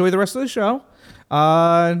 Enjoy the rest of the show.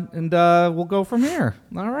 And we'll go from here.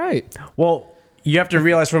 All right. Well, you have to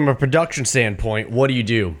realize from a production standpoint, what do you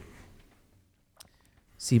do?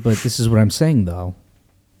 See, but this is what I'm saying, though.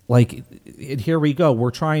 Like, here we go. We're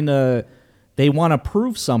trying to... They want to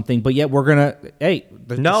prove something, but yet we're going to... Hey,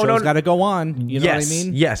 the show's got to go on. You know what I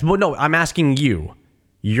mean? Yes. Well, no, I'm asking you.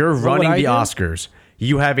 You're running the Oscars.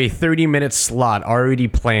 You have a 30-minute slot already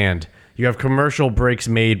planned. You have commercial breaks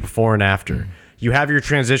made before and after. You have your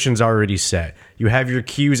transitions already set. You have your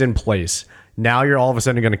cues in place. Now you're all of a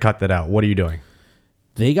sudden going to cut that out. What are you doing?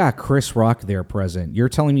 They got Chris Rock there present. You're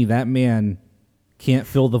telling me that man can't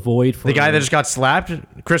fill the void for... The guy that just got slapped?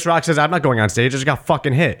 Chris Rock says, I'm not going on stage. I just got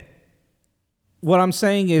fucking hit. What I'm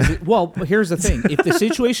saying is, well, here's the thing. If the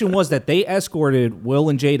situation was that they escorted Will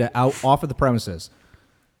and Jada off of the premises,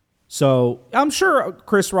 so I'm sure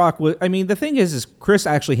Chris Rock would... I mean, the thing is Chris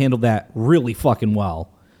actually handled that really fucking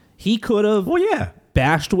well. He could have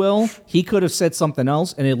bashed Will. He could have said something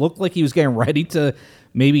else, and it looked like he was getting ready to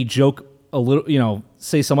maybe joke a little,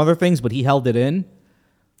 say some other things, but he held it in.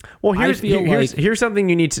 Well, here's something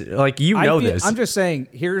you need to, this. I'm just saying,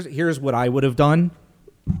 here's what I would have done.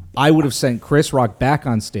 I would have sent Chris Rock back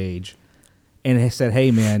on stage and said,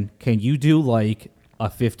 hey, man, can you do like a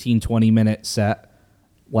 15, 20-minute set?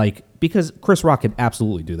 Because Chris Rock could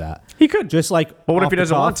absolutely do that. He could. Just like... But what if he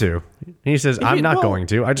doesn't want to? He says, I'm not going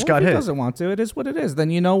to. I just got hit. If he doesn't want to, it is what it is.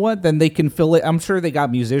 Then you know what? Then they can fill it. I'm sure they got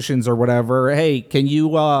musicians or whatever. Hey, can you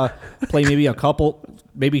play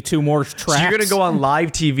maybe two more tracks? So you're going to go on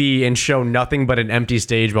live TV and show nothing but an empty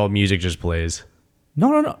stage while music just plays?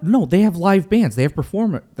 No. They have live bands. They have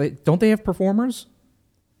Don't they have performers?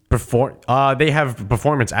 They have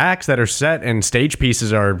performance acts that are set, and stage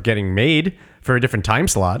pieces are getting made for a different time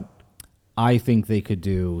slot. I think they could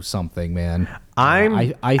do something, man.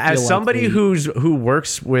 I feel as somebody who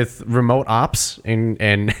works with remote ops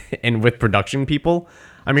and with production people,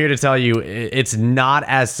 I'm here to tell you it's not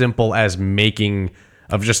as simple as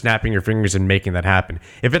just snapping your fingers and making that happen.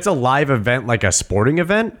 If it's a live event like a sporting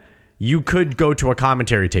event, you could go to a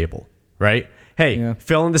commentary table, right? Hey,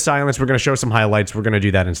 fill in the silence. We're going to show some highlights. We're going to do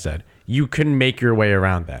that instead. You can make your way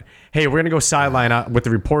around that. Hey, we're going to go sideline out with the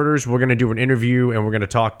reporters. We're going to do an interview, and we're going to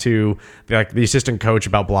talk to the assistant coach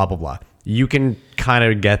about blah, blah, blah. You can kind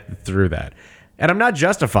of get through that. And I'm not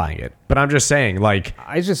justifying it, but I'm just saying, I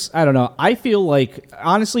don't know.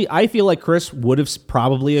 Honestly, I feel like Chris would have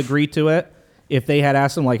probably agreed to it if they had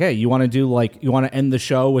asked him, hey, you want to end the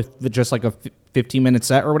show with just like a 15-minute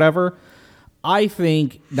set or whatever. I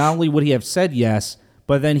think not only would he have said yes,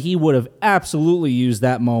 but then he would have absolutely used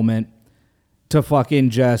that moment to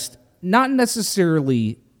fucking just not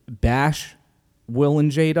necessarily bash Will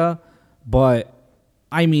and Jada, but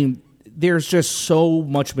I mean, there's just so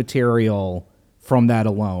much material from that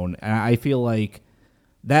alone. And I feel like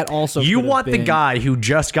That also You could have want the been- guy who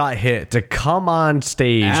just got hit to come on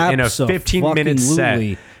stage in a 15-minute set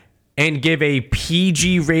Abso-fucking-lutely. and give a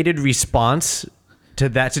PG-rated response to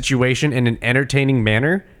that situation in an entertaining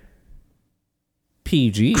manner?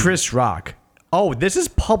 PG. Chris Rock. Oh, this is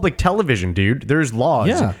public television, dude. There's laws.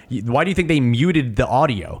 Yeah. Why do you think they muted the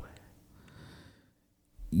audio?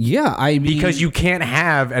 Yeah, I mean, Because you can't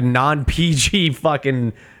have a non-PG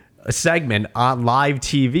fucking segment on live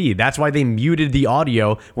TV. That's why they muted the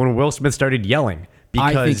audio when Will Smith started yelling.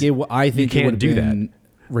 Because I think you it can't would do have that. been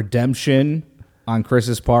redemption on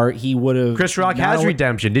Chris's part. He would have. Chris Rock has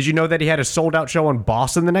redemption. Did you know that he had a sold-out show in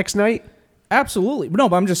Boston the next night? Absolutely. No,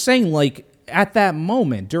 but I'm just saying, like, at that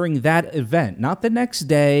moment, during that event, not the next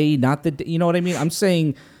day, not the, you know what I mean? I'm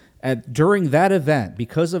saying during that event,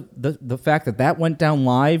 because of the fact that that went down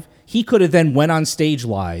live, he could have then went on stage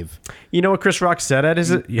live. You know what Chris Rock said at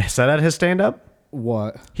his stand-up?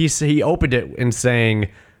 What? He opened it in saying,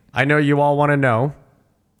 "I know you all want to know,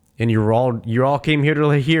 and you all came here to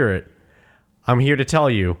hear it. I'm here to tell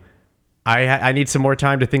you, I need some more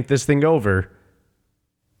time to think this thing over,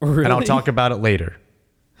 Really? and I'll talk about it later."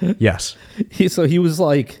 Yes. So he was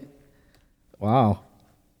like, wow.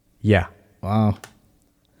 Yeah. Wow.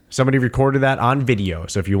 Somebody recorded that on video.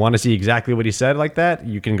 So if you want to see exactly what he said like that,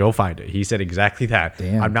 you can go find it. He said exactly that.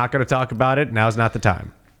 Damn. I'm not going to talk about it. Now's not the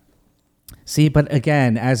time. See, but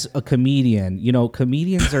again, as a comedian, you know,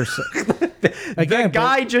 comedians are... The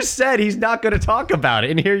guy just said he's not going to talk about it.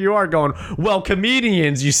 And here you are going, well,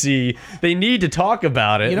 comedians, you see, they need to talk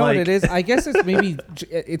about it. You know what it is? I guess it's maybe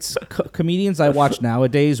it's comedians I watch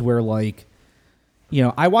nowadays where, like, you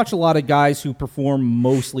know, I watch a lot of guys who perform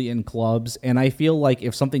mostly in clubs, and I feel like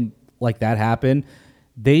if something like that happened,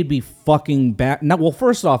 they'd be fucking bad. Now, well,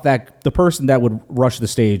 first off, that the person that would rush the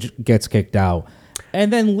stage gets kicked out,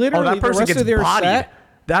 and then literally that person the rest gets of their bodied. set.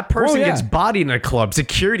 That person Oh, yeah. gets bodied in a club.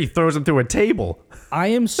 Security throws him through a table. I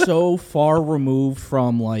am so far removed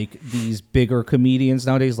from like these bigger comedians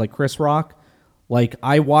nowadays, like Chris Rock. Like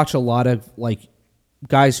I watch a lot of like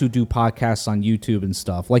guys who do podcasts on YouTube and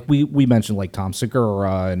stuff. Like we mentioned like Tom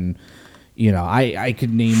Segura and you know, I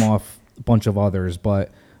could name off a bunch of others,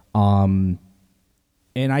 but and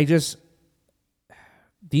I just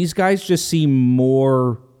these guys just seem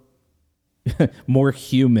more more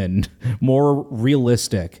human, more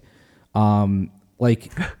realistic.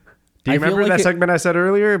 Like Do you remember like that segment I said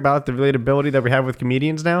earlier about the relatability that we have with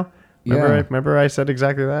comedians now? Remember, Yeah. remember I said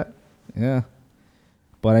exactly that? Yeah.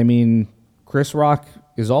 But I mean, Chris Rock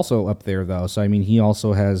is also up there though. So I mean, he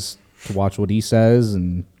also has to watch what he says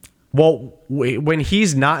and Well, when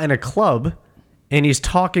he's not in a club and he's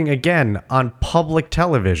talking again on public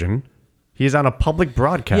television, he's on a public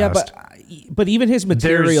broadcast. yeah, but even his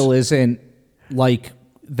material isn't like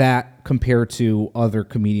that compared to other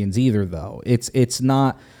comedians either though. It's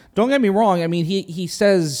not. Don't get me wrong. I mean, he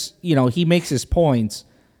says, you know, he makes his points,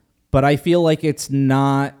 but I feel like it's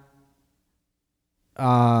not.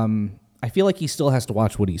 I feel like he still has to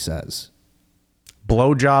watch what he says.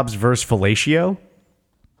 Blowjobs versus fellatio.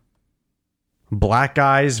 Black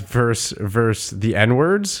guys versus the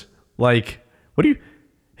N-words. Like, what do you?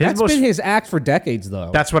 That's been his act for decades, though.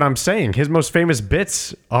 That's what I'm saying. His most famous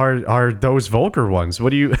bits are those vulgar ones. What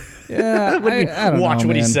do you? Yeah, what do you I don't watch know,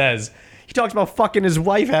 what he man. says. He talks about fucking his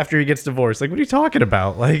wife after he gets divorced. Like, what are you talking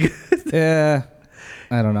about? Like, Yeah,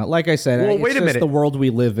 I don't know. Like I said, Well, it's wait a just minute. the world we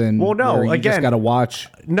live in. Well, no, where you again- just got to watch.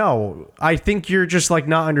 no, I think you're just like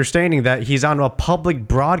not understanding that he's on a public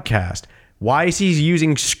broadcast. Why is he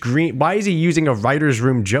using Why is he using a writer's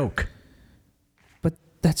room joke?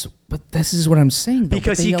 But this is what I'm saying. Though.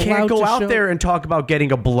 Because But he they can't allowed go to out show- there and talk about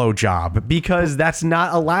getting a blowjob because that's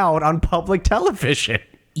not allowed on public television.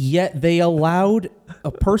 Yet they allowed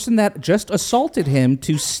a person that just assaulted him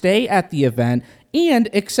to stay at the event and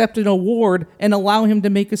accept an award and allow him to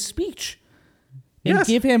make a speech and Yes.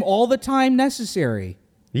 give him all the time necessary.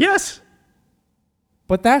 Yes.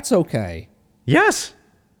 But that's okay. Yes.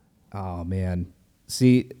 Oh man.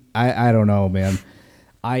 See, I don't know, man.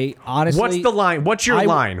 I honestly What's the line? What's your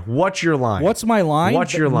line? What's your line? What's my line?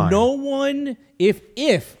 What's your line? No one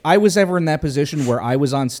if I was ever in that position where I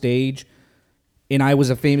was on stage and I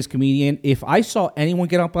was a famous comedian, if I saw anyone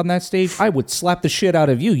get up on that stage, I would slap the shit out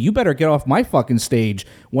of you. You better get off my fucking stage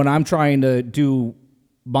when I'm trying to do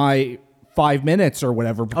my 5 minutes or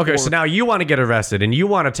whatever. Okay, so now you want to get arrested and you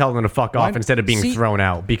want to tell them to fuck off I'm- instead of being see- thrown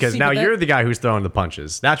out because see, now but that- you're the guy who's throwing the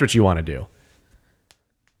punches. That's what you want to do.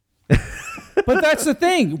 But that's the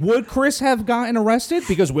thing. Would Chris have gotten arrested?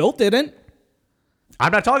 Because Will didn't.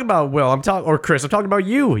 I'm not talking about Will. I'm talking or Chris. I'm talking about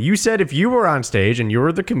you. You said if you were on stage and you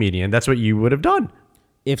were the comedian, that's what you would have done.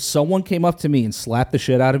 if someone came up to me and slapped the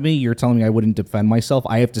shit out of me, you're telling me I wouldn't defend myself?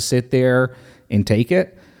 I have to sit there and take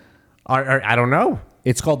it? I don't know.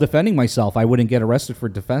 It's called defending myself. I wouldn't get arrested for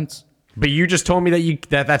defense. But you just told me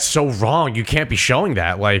that that's so wrong. You can't be showing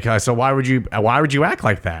that. Like, so why would you act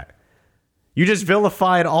like that? You just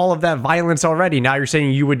vilified all of that violence already. Now you're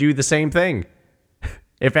saying you would do the same thing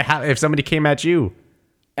if somebody came at you.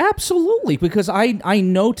 Absolutely, because I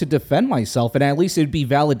know to defend myself, and at least it'd be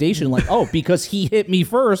validation. Like, oh, because he hit me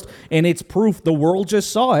first, and it's proof the world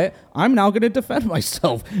just saw it. I'm now going to defend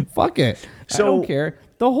myself. Fuck it. I don't care.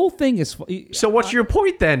 The whole thing is. So what's your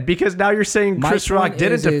point then? Because now you're saying Chris Rock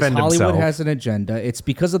didn't defend himself. Hollywood has an agenda. It's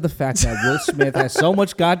because of the fact that Will Smith has so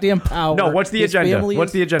much goddamn power. No, what's the agenda?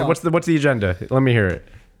 What's the agenda? What's the agenda? Let me hear it.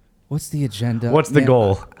 What's the agenda? What's the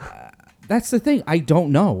goal? That's the thing. I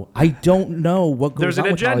don't know. I don't know what goes There's an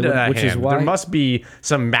on agenda with Hollywood, at which hand. is why There must be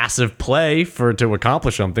some massive play to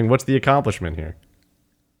accomplish something. What's the accomplishment here?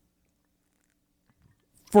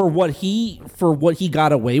 for what he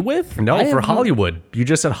got away with. No, for Hollywood. You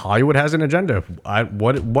just said Hollywood has an agenda.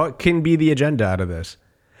 What can be the agenda out of this?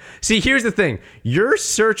 See, here's the thing. You're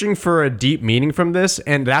searching for a deep meaning from this,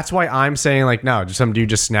 and that's why I'm saying, like, no, some dude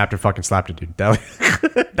just snapped or fucking slapped a dude.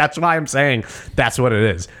 That's why I'm saying that's what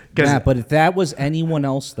it is. Yeah, but if that was anyone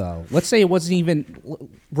else, though, let's say it wasn't even,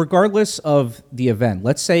 regardless of the event,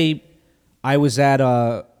 let's say I was at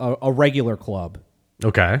a regular club.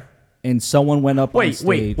 Okay. And someone went up on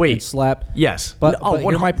stage and slapped. Yes. But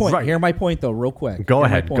here's my point. Right. Here's my point, though, real quick. Go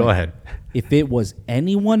ahead. If it was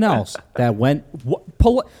anyone else that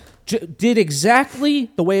did exactly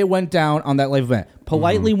the way it went down on that live event,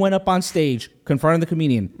 politely went up on stage, confronted the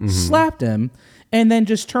comedian, slapped him, and then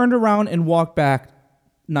just turned around and walked back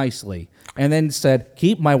nicely, and then said,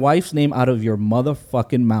 "Keep my wife's name out of your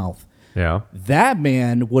motherfucking mouth." Yeah. That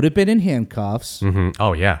man would have been in handcuffs. Mm-hmm.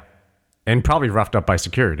 Oh, yeah. And probably roughed up by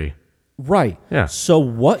security. Right. Yeah. So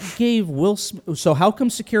what gave Will Smith... So how come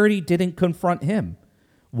security didn't confront him?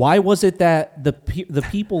 Why was it that the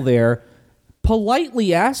people there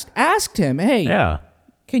politely asked him, "Hey, yeah,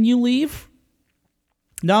 can you leave?"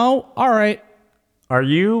 No? All right.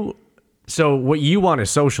 So what you want is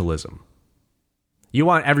socialism. You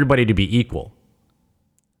want everybody to be equal.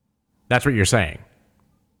 That's what you're saying.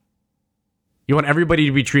 You want everybody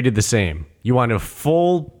to be treated the same. You want a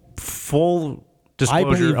full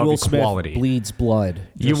disclosure of Will equality. Smith bleeds blood.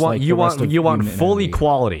 You want full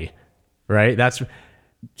equality, right? That's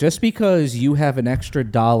just because you have an extra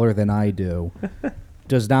dollar than I do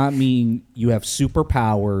does not mean you have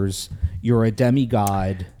superpowers. You're a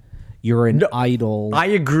demigod. You're an idol. I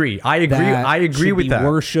agree. I agree with that.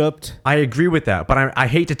 Worshipped. I agree with that. But I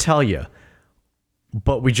hate to tell you,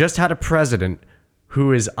 but we just had a president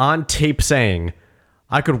who is on tape saying,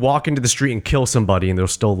 "I could walk into the street and kill somebody and they'll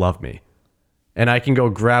still love me. And I can go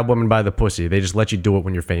grab women by the pussy. They just let you do it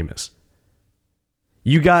when you're famous."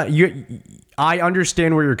 I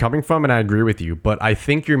understand where you're coming from, and I agree with you, but I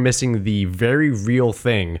think you're missing the very real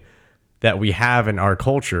thing that we have in our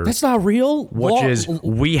culture. That's not real. Which is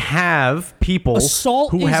we have people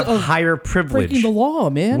who have higher privilege. Breaking the law,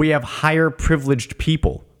 man. We have higher privileged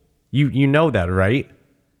people. You know that, right?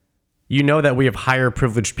 You know that we have higher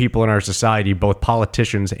privileged people in our society, both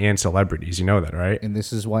politicians and celebrities. You know that, right? And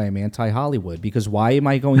this is why I'm anti-Hollywood, because why am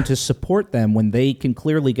I going to support them when they can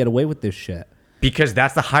clearly get away with this shit? Because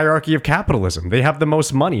that's the hierarchy of capitalism. They have the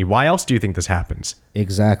most money. Why else do you think this happens?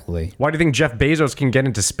 Exactly. Why do you think Jeff Bezos can get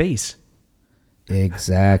into space?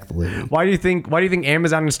 Exactly. Why do you think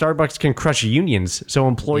Amazon and Starbucks can crush unions so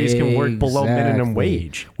employees can work below minimum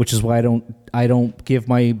wage? Which is why I don't give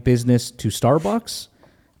my business to Starbucks.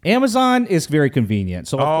 Amazon is very convenient,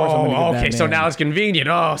 so of course I'm going to give that man. So now it's convenient.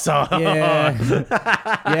 Yeah,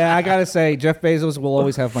 I gotta say Jeff Bezos will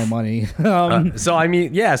always have my money. So I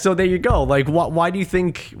mean, yeah. So there you go. Like, why do you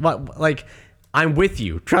think? Like, I'm with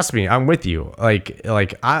you. Trust me, I'm with you.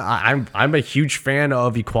 I'm a huge fan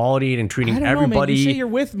of equality and treating everybody. Know, man. You say you're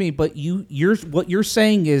with me, but what you're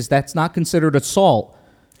saying is that's not considered assault,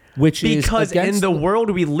 because in the world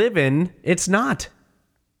we live in, it's not.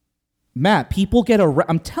 Matt, people get arrested.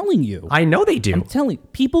 I'm telling you. I know they do. I'm telling you.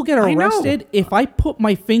 People get arrested. If I put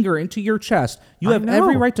my finger into your chest, you have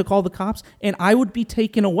every right to call the cops, and I would be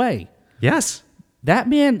taken away. Yes. That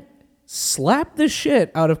man slapped the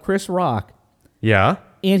shit out of Chris Rock. Yeah.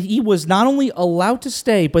 And he was not only allowed to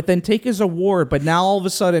stay, but then take his award. But now all of a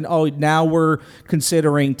sudden, now we're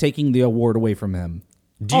considering taking the award away from him.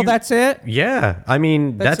 That's it? Yeah. I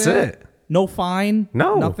mean, that's it. No fine?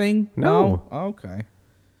 No. Nothing? No. Okay.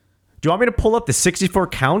 Do you want me to pull up the 64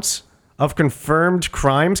 counts of confirmed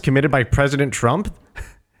crimes committed by President Trump?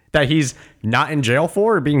 that he's not in jail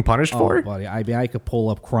for or being punished for? Oh, buddy, I mean, I could pull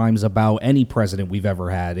up crimes about any president we've ever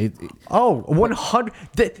had.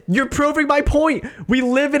 100. You're proving my point. We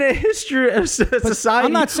live in a society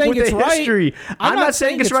I'm not saying with it's a right. history. I'm not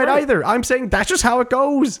saying it's right either. I'm saying that's just how it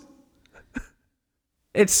goes.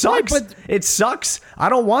 It sucks. Right, but- it sucks. I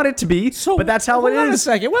don't want it to be, but that's how it hold on a is.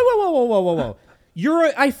 second. Whoa.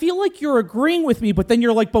 I feel like you're agreeing with me, but then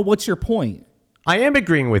you're like, but what's your point? I am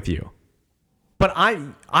agreeing with you, but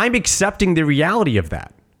I'm accepting the reality of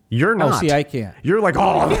that. You're not. see, I can't. You're like,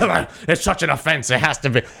 it's such an offense. It has to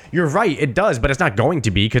be. You're right. It does, but it's not going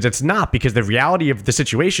to be because it's not. Because the reality of the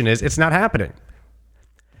situation is it's not happening.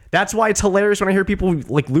 That's why it's hilarious when I hear people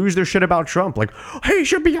like lose their shit about Trump. Like, hey, he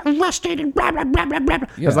should be arrested and blah, blah, blah, blah, blah.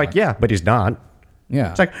 Yeah. It's like, yeah, but he's not. Yeah.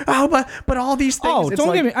 It's like, but all these things. Oh, it's don't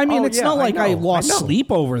like, get me. I mean, it's yeah, not like I know, lost know.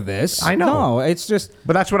 sleep over this. I know. No, it's just.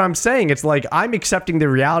 But that's what I'm saying. It's like I'm accepting the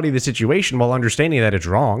reality of the situation while understanding that it's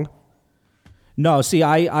wrong. No, see,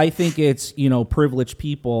 I think it's, privileged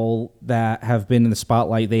people that have been in the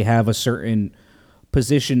spotlight. They have a certain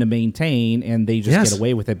position to maintain, and they just get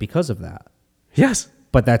away with it because of that. Yes.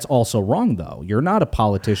 But that's also wrong, though. You're not a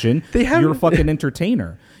politician. You're a fucking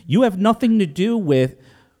entertainer. You have nothing to do with.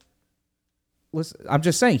 Listen, I'm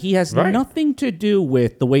just saying he has nothing to do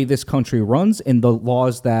with the way this country runs and the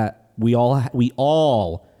laws that we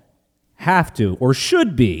all have to or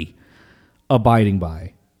should be abiding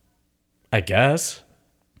by. I guess.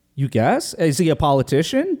 You guess? Is he a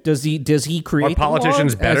politician? Does he create? Are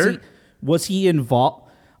politicians the laws? better? Was he involved?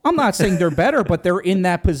 I'm not saying they're better, but they're in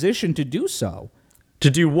that position to do so. To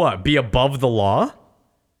do what? Be above the law?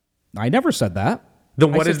 I never said that.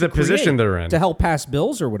 Then I what said is the to create, position they're in? to help pass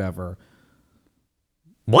bills or whatever.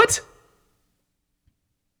 What?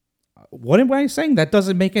 What am I saying? That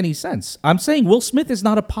doesn't make any sense. I'm saying Will Smith is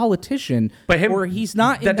not a politician, or he's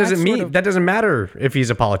not. That doesn't mean that doesn't matter if he's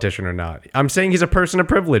a politician or not. I'm saying he's a person of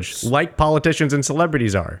privilege, like politicians and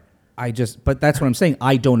celebrities are. But that's what I'm saying.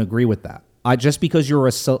 I don't agree with that. Just because you're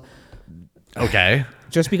Okay.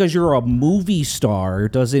 Just because you're a movie star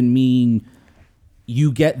doesn't mean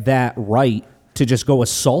you get that right to just go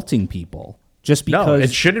assaulting people. Just because. No,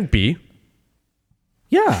 it shouldn't be.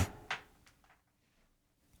 Yeah.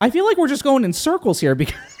 I feel like we're just going in circles here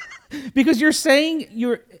because you're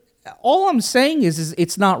saying all I'm saying is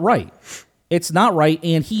it's not right. It's not right,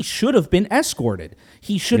 and he should have been escorted.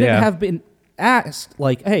 He shouldn't have been asked,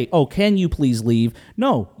 like, hey, can you please leave?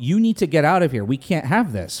 No, you need to get out of here. We can't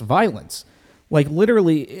have this violence. Like,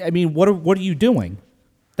 literally, I mean, what are you doing?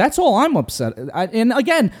 That's all I'm upset. And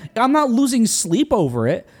again, I'm not losing sleep over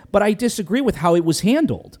it, but I disagree with how it was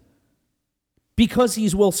handled because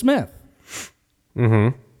he's Will Smith.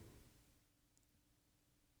 Mm-hmm.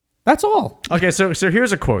 That's all. Okay, so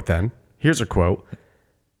here's a quote then. Here's a quote.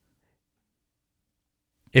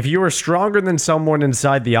 If you are stronger than someone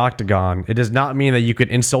inside the octagon, it does not mean that you could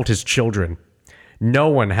insult his children. No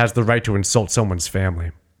one has the right to insult someone's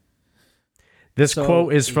family. This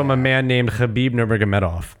quote is from a man named Khabib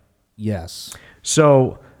Nurmagomedov. Yes.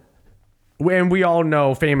 So, and we all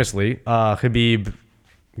know famously, Khabib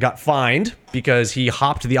got fined because he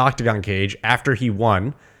hopped the octagon cage after he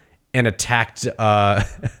won and attacked Conor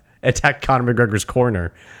McGregor's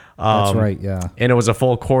corner. That's right, yeah. And it was a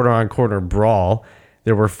full corner-on-corner brawl.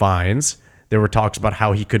 There were fines. There were talks about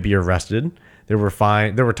how he could be arrested. There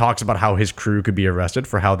were talks about how his crew could be arrested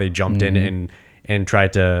for how they jumped in and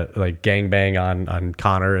tried to like gangbang on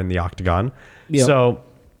Conor in the octagon. Yep. So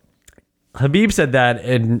Khabib said that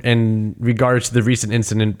in regards to the recent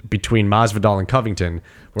incident between Masvidal and Covington,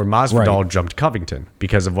 where Masvidal jumped Covington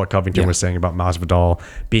because of what Covington was saying about Masvidal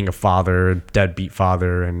being a father, deadbeat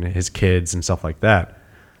father, and his kids and stuff like that.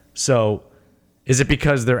 So, is it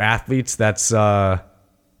because they're athletes? That's what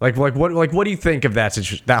do you think of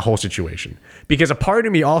that whole situation? Because a part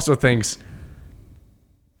of me also thinks,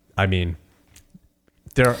 I mean,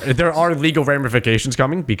 there are legal ramifications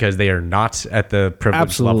coming because they are not at the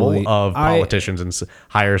privilege level of politicians and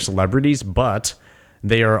higher celebrities, but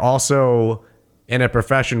they are also in a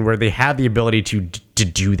profession where they have the ability to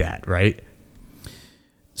do that, right?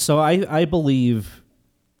 So I believe,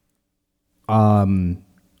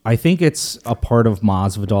 I think it's a part of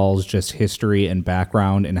Masvidal's just history and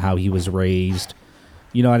background and how he was raised.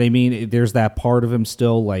 You know what I mean? There's that part of him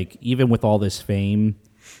still, like, even with all this fame,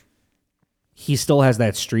 he still has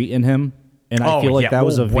that street in him. And I feel like that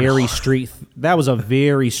was a very street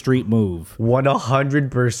move.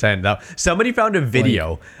 100%. Somebody found a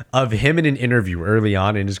video of him in an interview early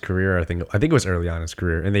on in his career. I think it was early on in his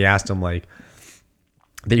career. And they asked him, like,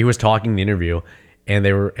 that he was talking in the interview. and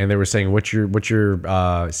they were saying, what's your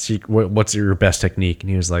what's your best technique? And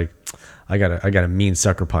he was like, I got a mean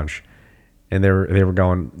sucker punch. And they were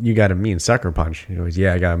going, you got a mean sucker punch. He goes,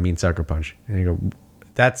 yeah, I got a mean sucker punch. And you go,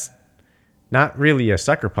 that's not really a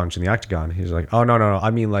sucker punch in the octagon. He's like, oh no,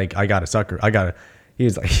 I mean, like, I got a sucker. He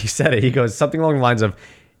said it. He goes something along the lines of,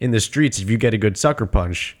 in the streets, if you get a good sucker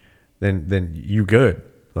punch, then you good.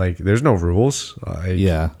 Like, there's no rules. Like,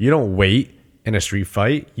 Yeah. You don't wait in a street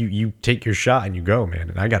fight. You take your shot and you go, man.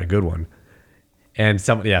 And I got a good one. And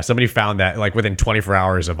somebody found that like within 24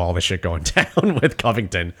 hours of all the shit going down with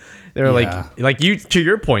Covington. They were like you, to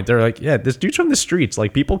your point, they're like, yeah, this dude's from the streets.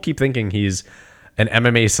 Like, people keep thinking he's an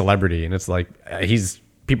MMA celebrity, and it's like,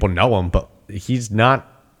 people know him, but he's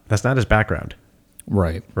not. That's not his background.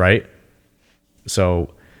 Right.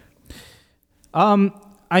 So,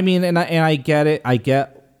 I mean, and I get it.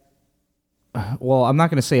 Well, I'm not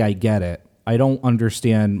going to say I get it. I don't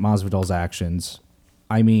understand Masvidal's actions.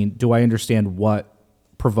 I mean, do I understand what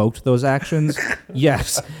provoked those actions?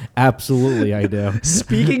 Yes, absolutely I do.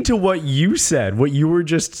 speaking to what you said, what you were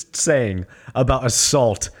just saying about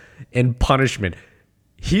assault and punishment,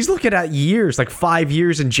 he's looking at years, like 5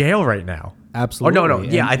 years in jail right now. Absolutely. Oh, no.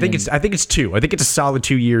 Yeah, I think it's 2. I think it's a solid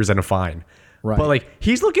 2 years and a fine. Right. But like,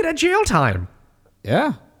 he's looking at jail time.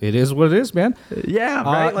 Yeah, it is what it is, man. Yeah,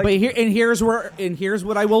 right. But here's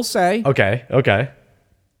what I will say. Okay.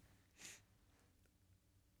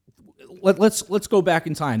 Let's go back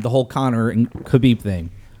in time. The whole Conor and Khabib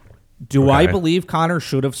thing. Do I believe Conor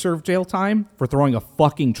should have served jail time for throwing a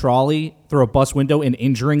fucking trolley through a bus window and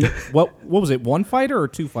injuring what was it? 1 fighter or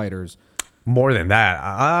 2 fighters? More than that.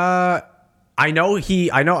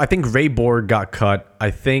 I think Ray Borg got cut.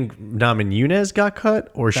 I think Naman Yunez got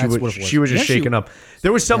cut, or she was just shaken up.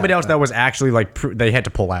 There was somebody else that was actually like they had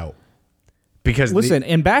to pull out because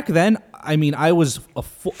and back then, I mean, I was a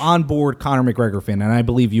on board Conor McGregor fan, and I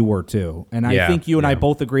believe you were too. And I think you and I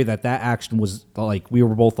both agree that action was like, we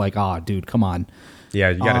were both like, dude, come on. Yeah,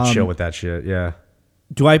 you got to chill with that shit. Yeah.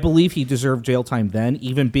 Do I believe he deserved jail time then,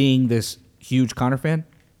 even being this huge Conor fan?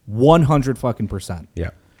 100%.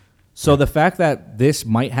 Yeah. So the fact that this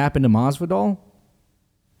might happen to Masvidal,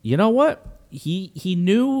 you know what? He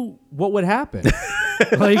knew what would happen.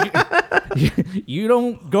 Like, you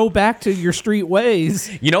don't go back to your street ways.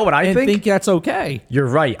 You know what I think that's okay. You're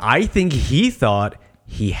right. I think he thought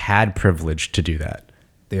he had privilege to do that.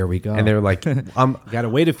 There we go. And they were like, gotta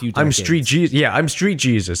wait a few decades. I'm street Jesus. Yeah, I'm street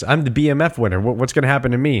Jesus. I'm the BMF winner. What's going to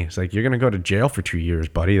happen to me? It's like, you're going to go to jail for 2 years,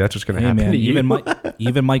 buddy. That's what's going to happen to you.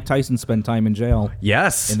 Even Mike Tyson spent time in jail.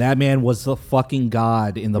 Yes. And that man was the fucking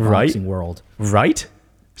god in the boxing world. Right?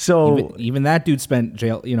 So even that dude spent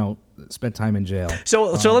time in jail.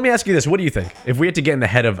 So let me ask you this. What do you think? If we had to get in the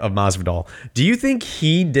head of Masvidal, do you think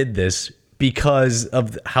he did this because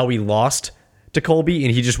of how he lost to Colby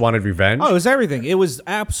and he just wanted revenge? Oh, it was everything. It was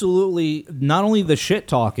absolutely not only the shit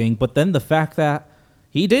talking, but then the fact that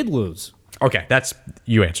he did lose. Okay,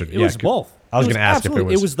 you answered it. It was both. I was going to ask if it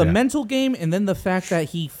was. It was the mental game, and then the fact that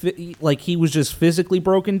he was just physically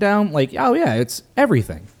broken down. Like, oh yeah, it's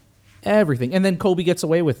everything. And then Colby gets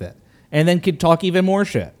away with it, and then could talk even more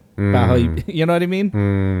shit about how you know what I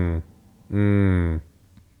mean?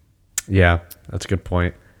 Yeah, that's a good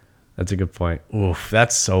point. Oof,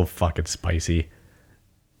 that's so fucking spicy.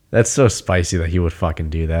 That's so spicy that he would fucking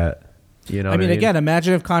do that. You know what I mean? Again,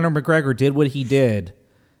 imagine if Conor McGregor did what he did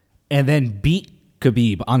and then beat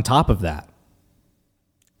Khabib on top of that.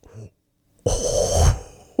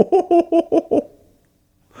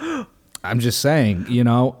 I'm just saying,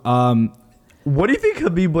 what do you think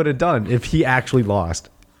Khabib would have done if he actually lost?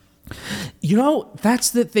 That's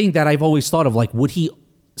the thing that I've always thought of. Like, would he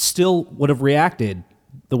have reacted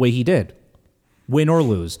the way he did, win or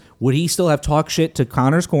lose? Would he still have talked shit to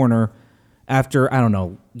Conor's corner after, I don't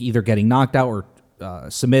know, either getting knocked out or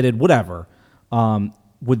submitted, whatever?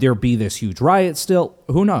 Would there be this huge riot still?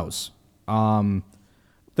 Who knows?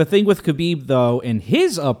 The thing with Khabib, though, and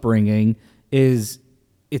his upbringing is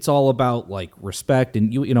it's all about like respect,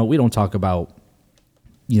 and we don't talk about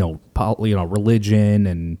religion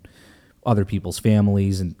and other people's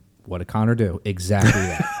families. And what did Conor do? Exactly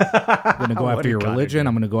that. I'm gonna go after your religion.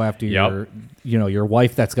 I'm gonna go after your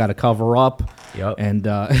wife that's got to cover up. Yep. And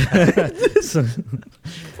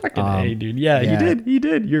fucking hey, dude. Yeah, he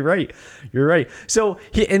did. You're right. So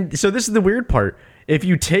this is the weird part. If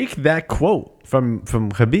you take that quote from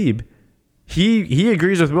Khabib, he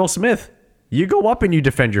agrees with Will Smith. You go up and you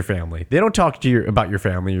defend your family. They don't talk to you about your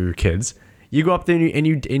family or your kids. You go up there and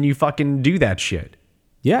you fucking do that shit.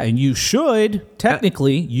 Yeah, and you should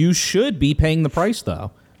be paying the price,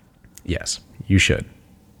 though. Yes, you should.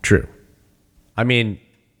 True. I mean,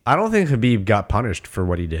 I don't think Khabib got punished for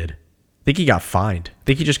what he did. I think he got fined. I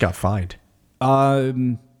think he just got fined.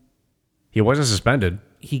 He wasn't suspended.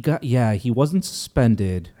 He wasn't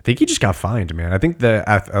suspended. I think he just got fined, man. I think the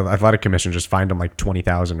athletic commission just fined him like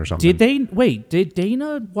 $20,000 or something. Did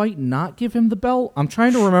Dana White not give him the belt? I'm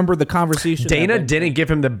trying to remember the conversation. Dana didn't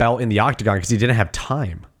give him the belt in the octagon because he didn't have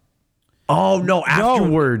time. Oh no!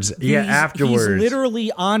 Afterwards, afterwards. He's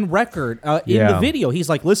literally on record in the video. He's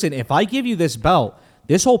like, "Listen, if I give you this belt,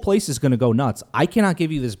 this whole place is going to go nuts. I cannot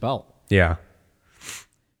give you this belt." Yeah.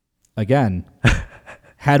 Again,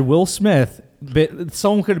 had Will Smith,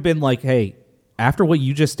 someone could have been like, "Hey, after what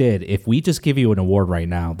you just did, if we just give you an award right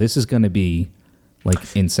now, this is going to be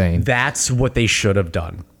like insane." That's what they should have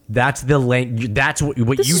done. That's the That's what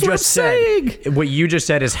This you is what just I'm said. saying. What you just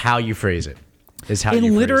said is how you phrase it. Is how And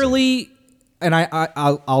you literally, and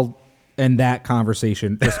I'll end that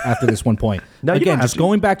conversation just after this one point. No, you don't Again, have just to.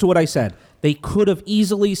 going back to what I said, they could have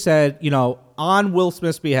easily said, on Will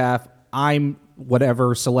Smith's behalf, I'm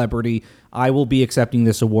whatever celebrity, I will be accepting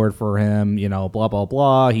this award for him, blah, blah,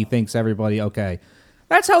 blah. He thinks everybody, okay.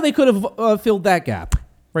 That's how they could have filled that gap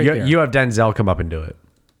right there. You have Denzel come up and do it.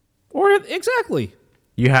 Or exactly.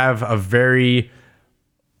 You have a very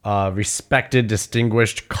respected,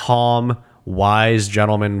 distinguished, calm, wise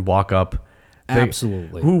gentleman walk up.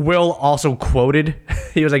 Absolutely. Who Will also quoted.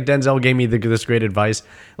 He was like, Denzel gave me this great advice.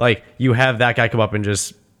 Like, you have that guy come up and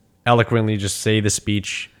just eloquently just say the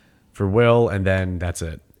speech for Will, and then that's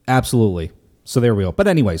it. Absolutely. So there we go. But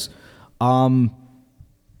anyways,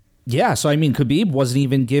 yeah, so I mean, Khabib wasn't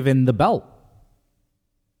even given the belt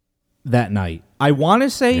that night. I want to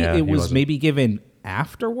say it was wasn't. maybe given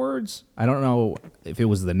afterwards. I don't know if it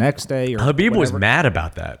was the next day or Habib was whatever. mad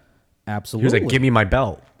about that. Absolutely. He was like, give me my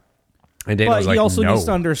belt. And Dana But was he like, also no. needs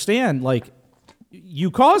to understand, like,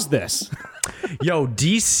 you caused this. Yo,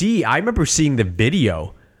 DC, I remember seeing the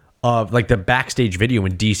video of, like, the backstage video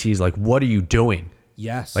when DC's like, what are you doing?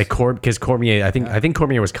 Yes. Like, because Cormier, I think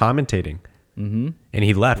Cormier was commentating. Mm-hmm. And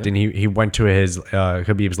he left and he went to his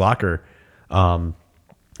Khabib's locker. I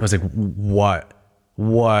was like, what?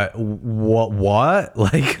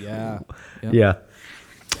 Like, yeah. yeah.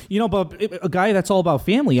 But a guy that's all about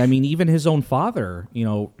family. I mean, even his own father,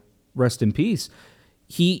 rest in peace.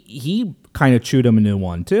 He kind of chewed him a new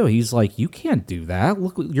one too. He's like, you can't do that.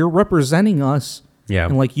 Look, you're representing us. Yeah.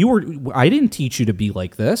 And like I didn't teach you to be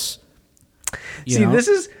like this. See, this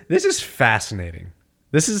is fascinating.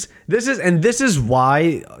 This is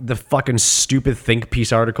why the fucking stupid think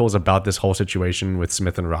piece articles about this whole situation with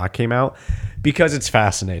Smith and Rock came out, because it's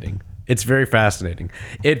fascinating. It's very fascinating.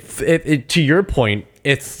 It to your point,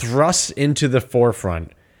 it thrusts into the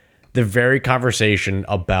forefront the very conversation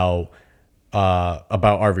about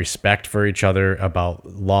our respect for each other, about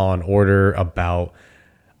law and order, about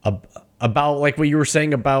like what you were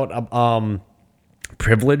saying about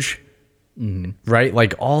privilege. Right?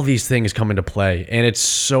 Like, all these things come into play, and it's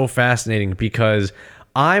so fascinating because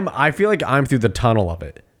I feel like I'm through the tunnel of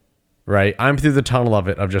it. Right? I'm through the tunnel of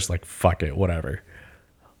it of just like, fuck it, whatever.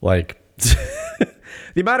 Like,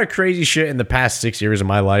 the amount of crazy shit in the past 6 years of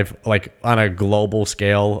my life, like on a global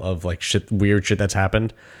scale of like weird shit that's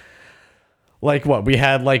happened. Like, what we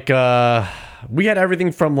had, we had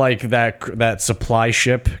everything from like that supply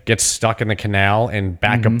ship gets stuck in the canal and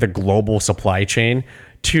back up the global supply chain,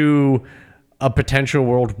 to a potential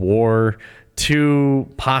world war, to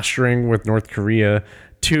posturing with North Korea,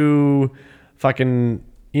 to fucking,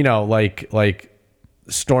 like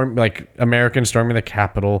Americans storming the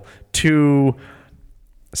Capitol, to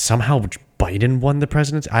somehow Biden won the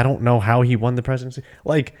presidency. I don't know how he won the presidency.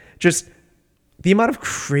 Like, just the amount of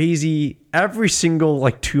crazy, every single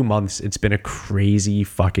like 2 months, it's been a crazy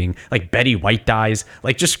fucking, like, Betty White dies,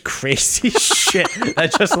 like, just crazy shit.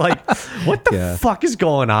 That's just like, what the fuck is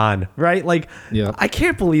going on, right? Like, I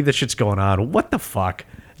can't believe this shit's going on. What the fuck?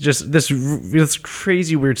 Just this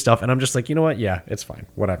crazy weird stuff. And I'm just like, you know what? Yeah, it's fine.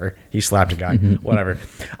 Whatever. He slapped a guy. Whatever.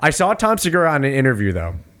 I saw Tom Segura on an interview,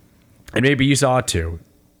 though, and maybe you saw it too.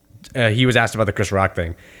 He was asked about the Chris Rock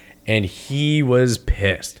thing, and he was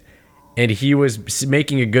pissed. And he was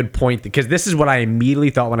making a good point, because this is what I immediately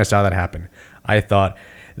thought when I saw that happen. I thought,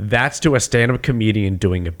 that's to a stand-up comedian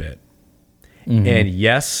doing a bit. And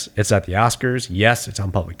yes, it's at the Oscars. Yes, it's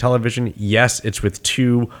on public television. Yes, it's with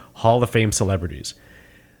two Hall of Fame celebrities.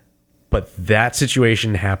 But that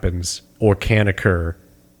situation happens or can occur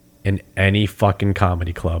in any fucking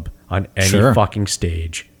comedy club, on any fucking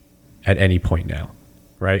stage, at any point now.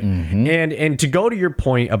 Right? And to go to your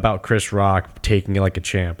point about Chris Rock taking it like a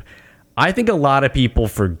champ, I think a lot of people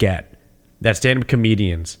forget that stand-up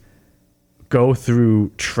comedians go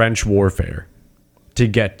through trench warfare to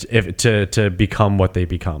get to become what they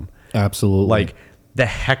become. Absolutely. Like the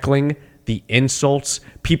heckling, the insults,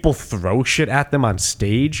 people throw shit at them on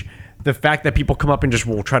stage. The fact that people come up and just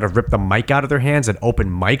will try to rip the mic out of their hands and open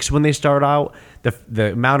mics when they start out.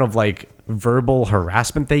 The amount of like verbal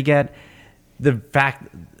harassment they get. The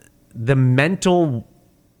mental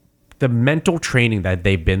training that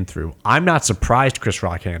they've been through. I'm not surprised Chris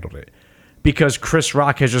Rock handled it, because Chris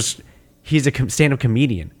Rock he's a stand-up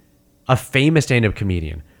comedian, a famous stand-up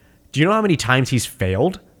comedian. Do you know how many times he's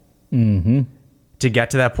failed to get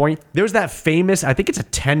to that point? There's that famous, I think it's a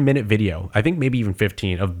 10-minute video, I think maybe even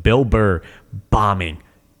 15, of Bill Burr bombing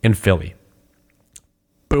in Philly.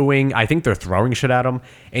 Booing, I think they're throwing shit at him,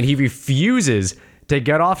 and he refuses to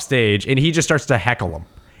get off stage, and he just starts to heckle him.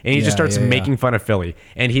 And he just starts making fun of Philly.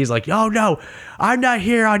 And he's like, oh, no, I'm not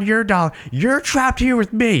here on your dollar. You're trapped here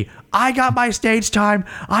with me. I got my stage time.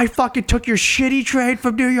 I fucking took your shitty train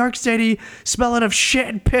from New York City, smelling of shit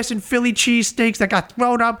and piss and Philly cheesesteaks that got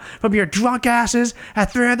thrown up from your drunk asses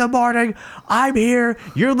at 3 a.m. I'm here.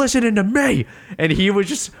 You're listening to me. And he was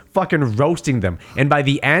just fucking roasting them. And by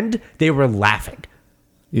the end, they were laughing.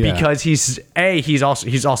 Yeah. Because he's going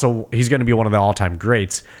to be one of the all-time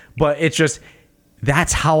greats. But it's just...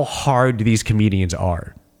 that's how hard these comedians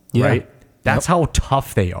are, right? That's how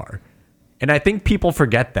tough they are. And I think people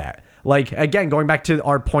forget that. Like, again, going back to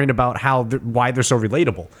our point about why they're so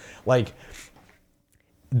relatable. Like,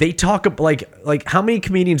 they talk, like how many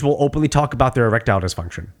comedians will openly talk about their erectile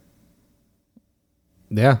dysfunction?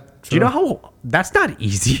 Yeah. True. Do you know how that's not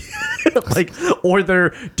easy? Like, or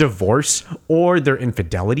their divorce, or their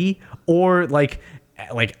infidelity, or like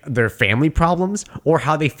their family problems, or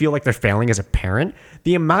how they feel like they're failing as a parent.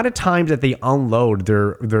 The amount of times that they unload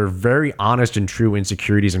their very honest and true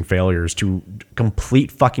insecurities and failures to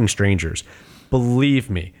complete fucking strangers. Believe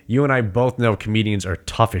me, you and I both know comedians are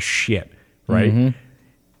tough as shit, right? Mm-hmm.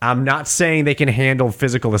 I'm not saying they can handle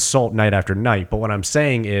physical assault night after night, but what I'm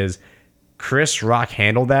saying is Chris Rock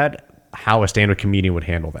handled that how a stand-up comedian would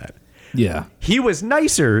handle that. Yeah. He was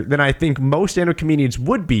nicer than I think most stand-up comedians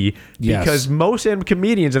would be, because most stand-up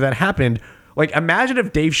comedians, if that happened, like, imagine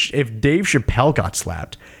if Dave Chappelle got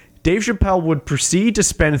slapped. Dave Chappelle would proceed to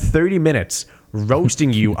spend 30 minutes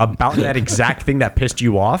roasting you about that exact thing that pissed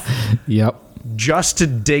you off. Yep. Just to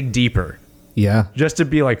dig deeper. Yeah. Just to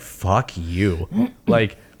be like, fuck you.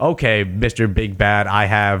 Like, okay, Mr. Big Bad, I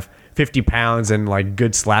have 50 pounds and like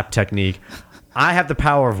good slap technique. I have the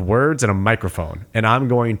power of words and a microphone, and I'm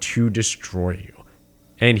going to destroy you.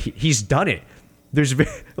 And he's done it. There's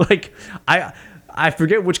like, I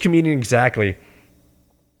forget which comedian exactly.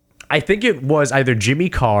 I think it was either Jimmy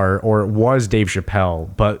Carr or it was Dave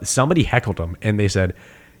Chappelle, but somebody heckled him, and they said,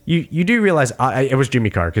 you do realize, it was Jimmy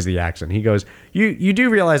Carr because of the accent. He goes, you do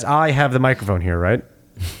realize I have the microphone here, right?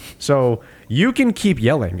 So you can keep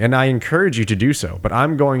yelling, and I encourage you to do so, but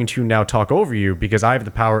I'm going to now talk over you because I have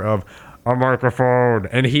the power of a microphone.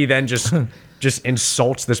 And he then just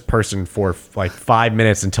insults this person for like 5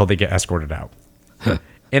 minutes until they get escorted out.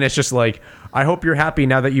 And it's just like, I hope you're happy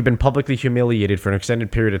now that you've been publicly humiliated for an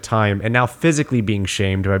extended period of time and now physically being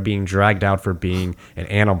shamed by being dragged out for being an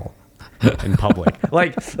animal in public.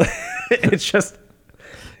 Like, it's just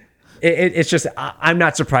I'm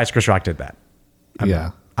not surprised Chris Rock did that.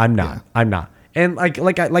 I'm not. And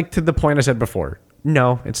like to the point I said before,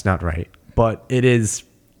 no, it's not right, but it is.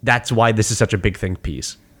 That's why this is such a big think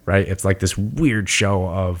piece, right? It's like this weird show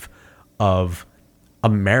of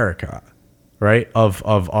America, right? Of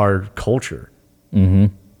our culture,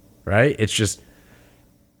 right? It's just,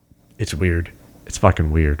 it's weird. It's fucking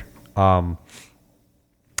weird. I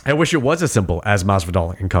wish it was as simple as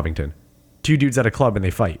Masvidal and Covington, 2 dudes at a club and they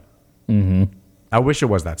fight. I wish it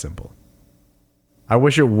was that simple. I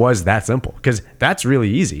wish it was that simple, because that's really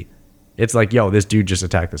easy. It's like, yo, this dude just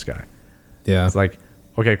attacked this guy. Yeah. It's like,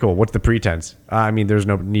 okay, cool. What's the pretense? I mean, there's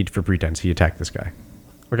no need for pretense. He attacked this guy.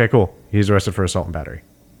 Okay, cool. He's arrested for assault and battery,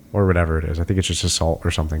 or whatever it is. I think it's just assault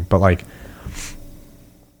or something. But like,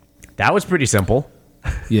 that was pretty simple.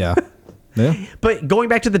 Yeah. Yeah. But going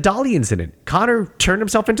back to the Dolly incident, Conor turned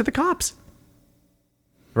himself into the cops.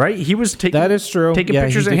 Right? He was taking, that is true. Taking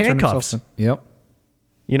pictures in handcuffs. Yep.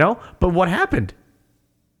 You know? But what happened?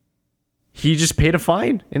 He just paid a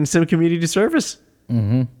fine in some community service.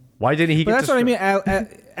 Why didn't he get that's what I mean.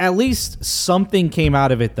 At least something came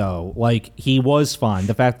out of it, though. Like, he was fine.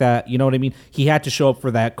 The fact that, you know what I mean? He had to show up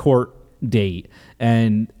for that court date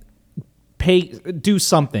and do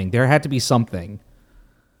something. There had to be something.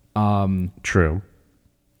 True.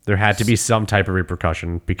 There had to be some type of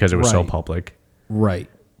repercussion because it was so public. Right.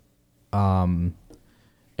 And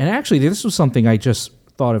actually, this was something I just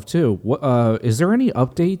thought of too. What is there any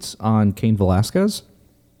updates on Cain Velasquez?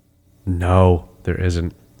 No, there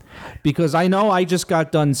isn't. Because I know I just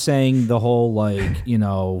got done saying the whole, like, you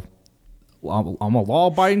know, I'm a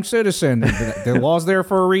law-abiding citizen. And the law's there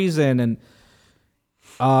for a reason. And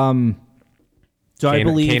so I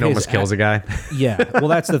believe Kane almost kills a guy. Yeah, well,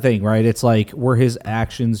 that's the thing, right? It's like, were his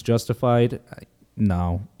actions justified?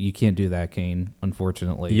 No, you can't do that, Kane,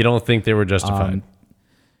 unfortunately. You don't think they were justified?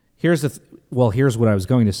 Here's what I was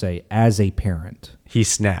going to say. As a parent, He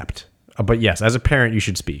snapped. But yes, as a parent, you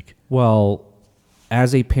should speak. well,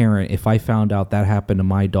 as a parent, if I found out that happened to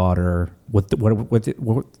my daughter, what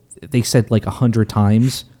they said like 100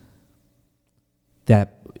 times,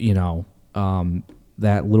 that, you know,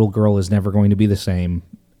 that little girl is never going to be the same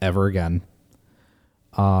ever again.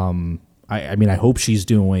 I mean, I hope she's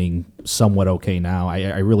doing somewhat okay now.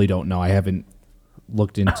 I really don't know. I haven't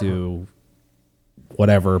looked into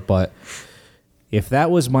whatever, but if that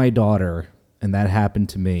was my daughter and that happened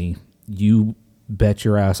to me, you bet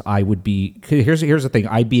your ass I would be. Here's the thing.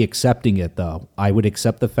 I'd be accepting it, though. I would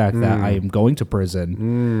accept the fact that I am going to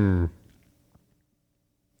prison,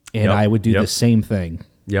 and Yep, I would do yep. the same thing.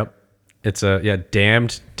 Yep. It's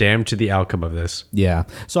damned to the outcome of this. Yeah.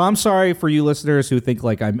 So I'm sorry for you listeners who think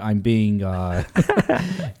like I'm being kind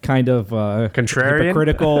of Contrarian?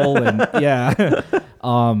 hypocritical, and yeah.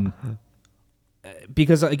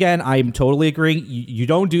 Because again, I'm totally agreeing. You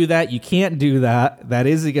don't do that. You can't do that. That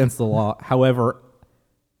is against the law. However,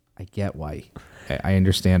 I get why. I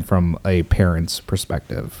understand from a parent's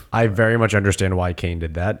perspective. I very much understand why Kane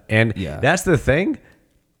did that. And Yeah. that's the thing.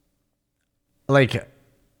 Like,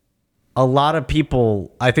 a lot of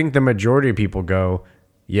people, I think the majority of people go,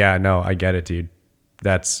 yeah, no, I get it, dude.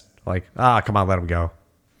 That's like, come on, let him go.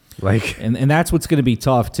 Like, And that's what's going to be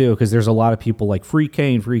tough, too, because there's a lot of people like, free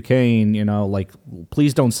Kane, you know, like,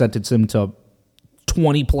 please don't sentence him to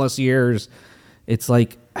 20 plus years. It's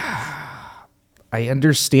like, I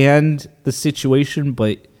understand the situation,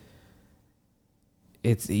 but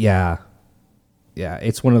it's, yeah,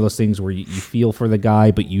 it's one of those things where you feel for the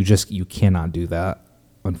guy, but you cannot do that,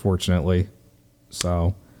 unfortunately.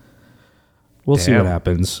 So we'll see what Damn.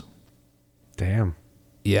 happens. damn.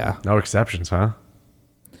 Yeah. No exceptions, huh?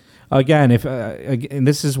 Again, and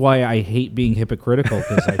this is why I hate being hypocritical,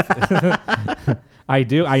 because I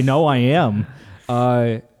do. I know I am.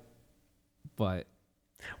 But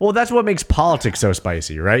Well, that's what makes politics so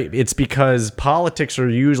spicy, right? It's because politics are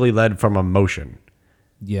usually led from emotion,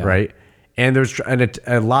 yeah, right? And there's an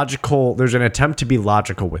attempt to be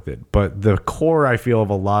logical with it, but the core, I feel, of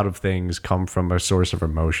a lot of things come from a source of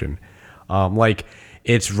emotion. Like,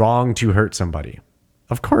 it's wrong to hurt somebody,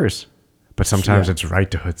 of course, but sometimes Yeah. it's right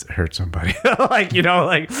to hurt somebody. Like, you know,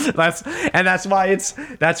 like that's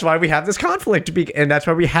why we have this conflict, and that's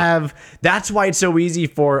why it's so easy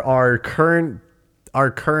for our current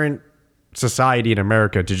society in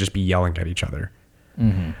America to just be yelling at each other.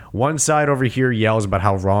 One side over here yells about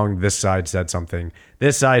how wrong this side said something.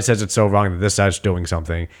 This side says it's so wrong that this side's doing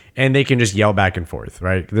something, and they can just yell back and forth,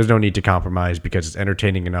 right? There's no need to compromise because it's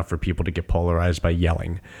entertaining enough for people to get polarized by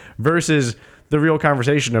yelling, versus the real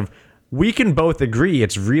conversation of, we can both agree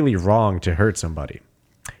it's really wrong to hurt somebody,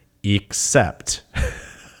 except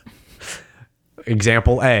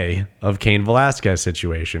example A of Cain Velasquez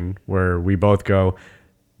situation, where we both go,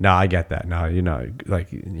 nah, I get that. No, you know, like,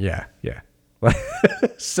 yeah.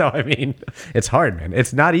 So, I mean, it's hard, man.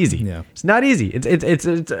 It's not easy. Yeah. It's not easy.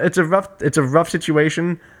 It's a rough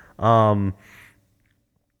situation. I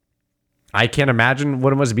can't imagine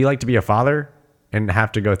what it must be like to be a father and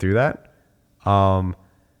have to go through that.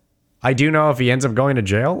 I do know if he ends up going to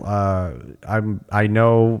jail, I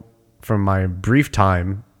know from my brief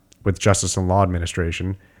time with Justice and Law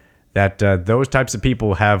Administration that those types of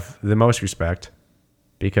people have the most respect,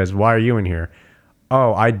 because why are you in here?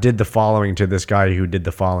 Oh, I did the following to this guy who did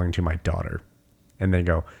the following to my daughter. And they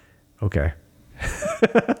go, okay.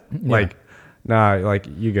 Like, nah, like,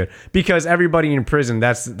 you good. Because everybody in prison,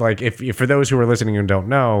 that's like, if for those who are listening and don't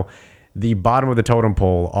know, the bottom of the totem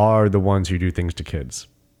pole are the ones who do things to kids.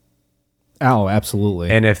 Oh,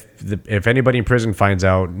 absolutely. And if anybody in prison finds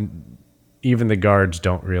out, even the guards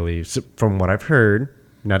don't really, from what I've heard,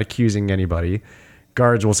 not accusing anybody,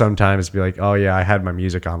 guards will sometimes be like, oh yeah, I had my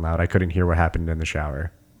music on loud, I couldn't hear what happened in the shower.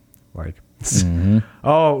 Like,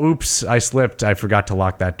 oh, oops, I slipped, I forgot to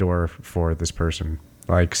lock that door for this person.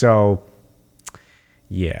 Like, so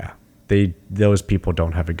yeah, those people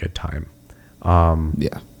don't have a good time.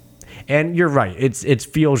 Yeah. And you're right, it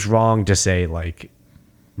feels wrong to say like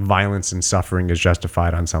violence and suffering is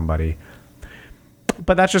justified on somebody,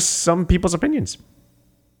 but that's just some people's opinions,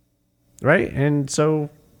 right? And so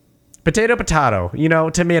potato, you know,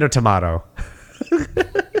 tomato.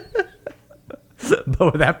 So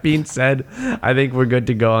that being said, I think we're good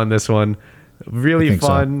to go on this one. Really think so.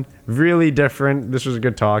 fun, really different. This was a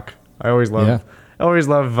good talk. I always love,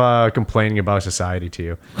 Yeah. complaining about society to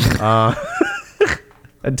you.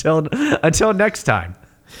 Until next time.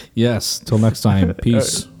 Yes. Till next time.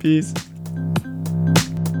 Peace. Peace.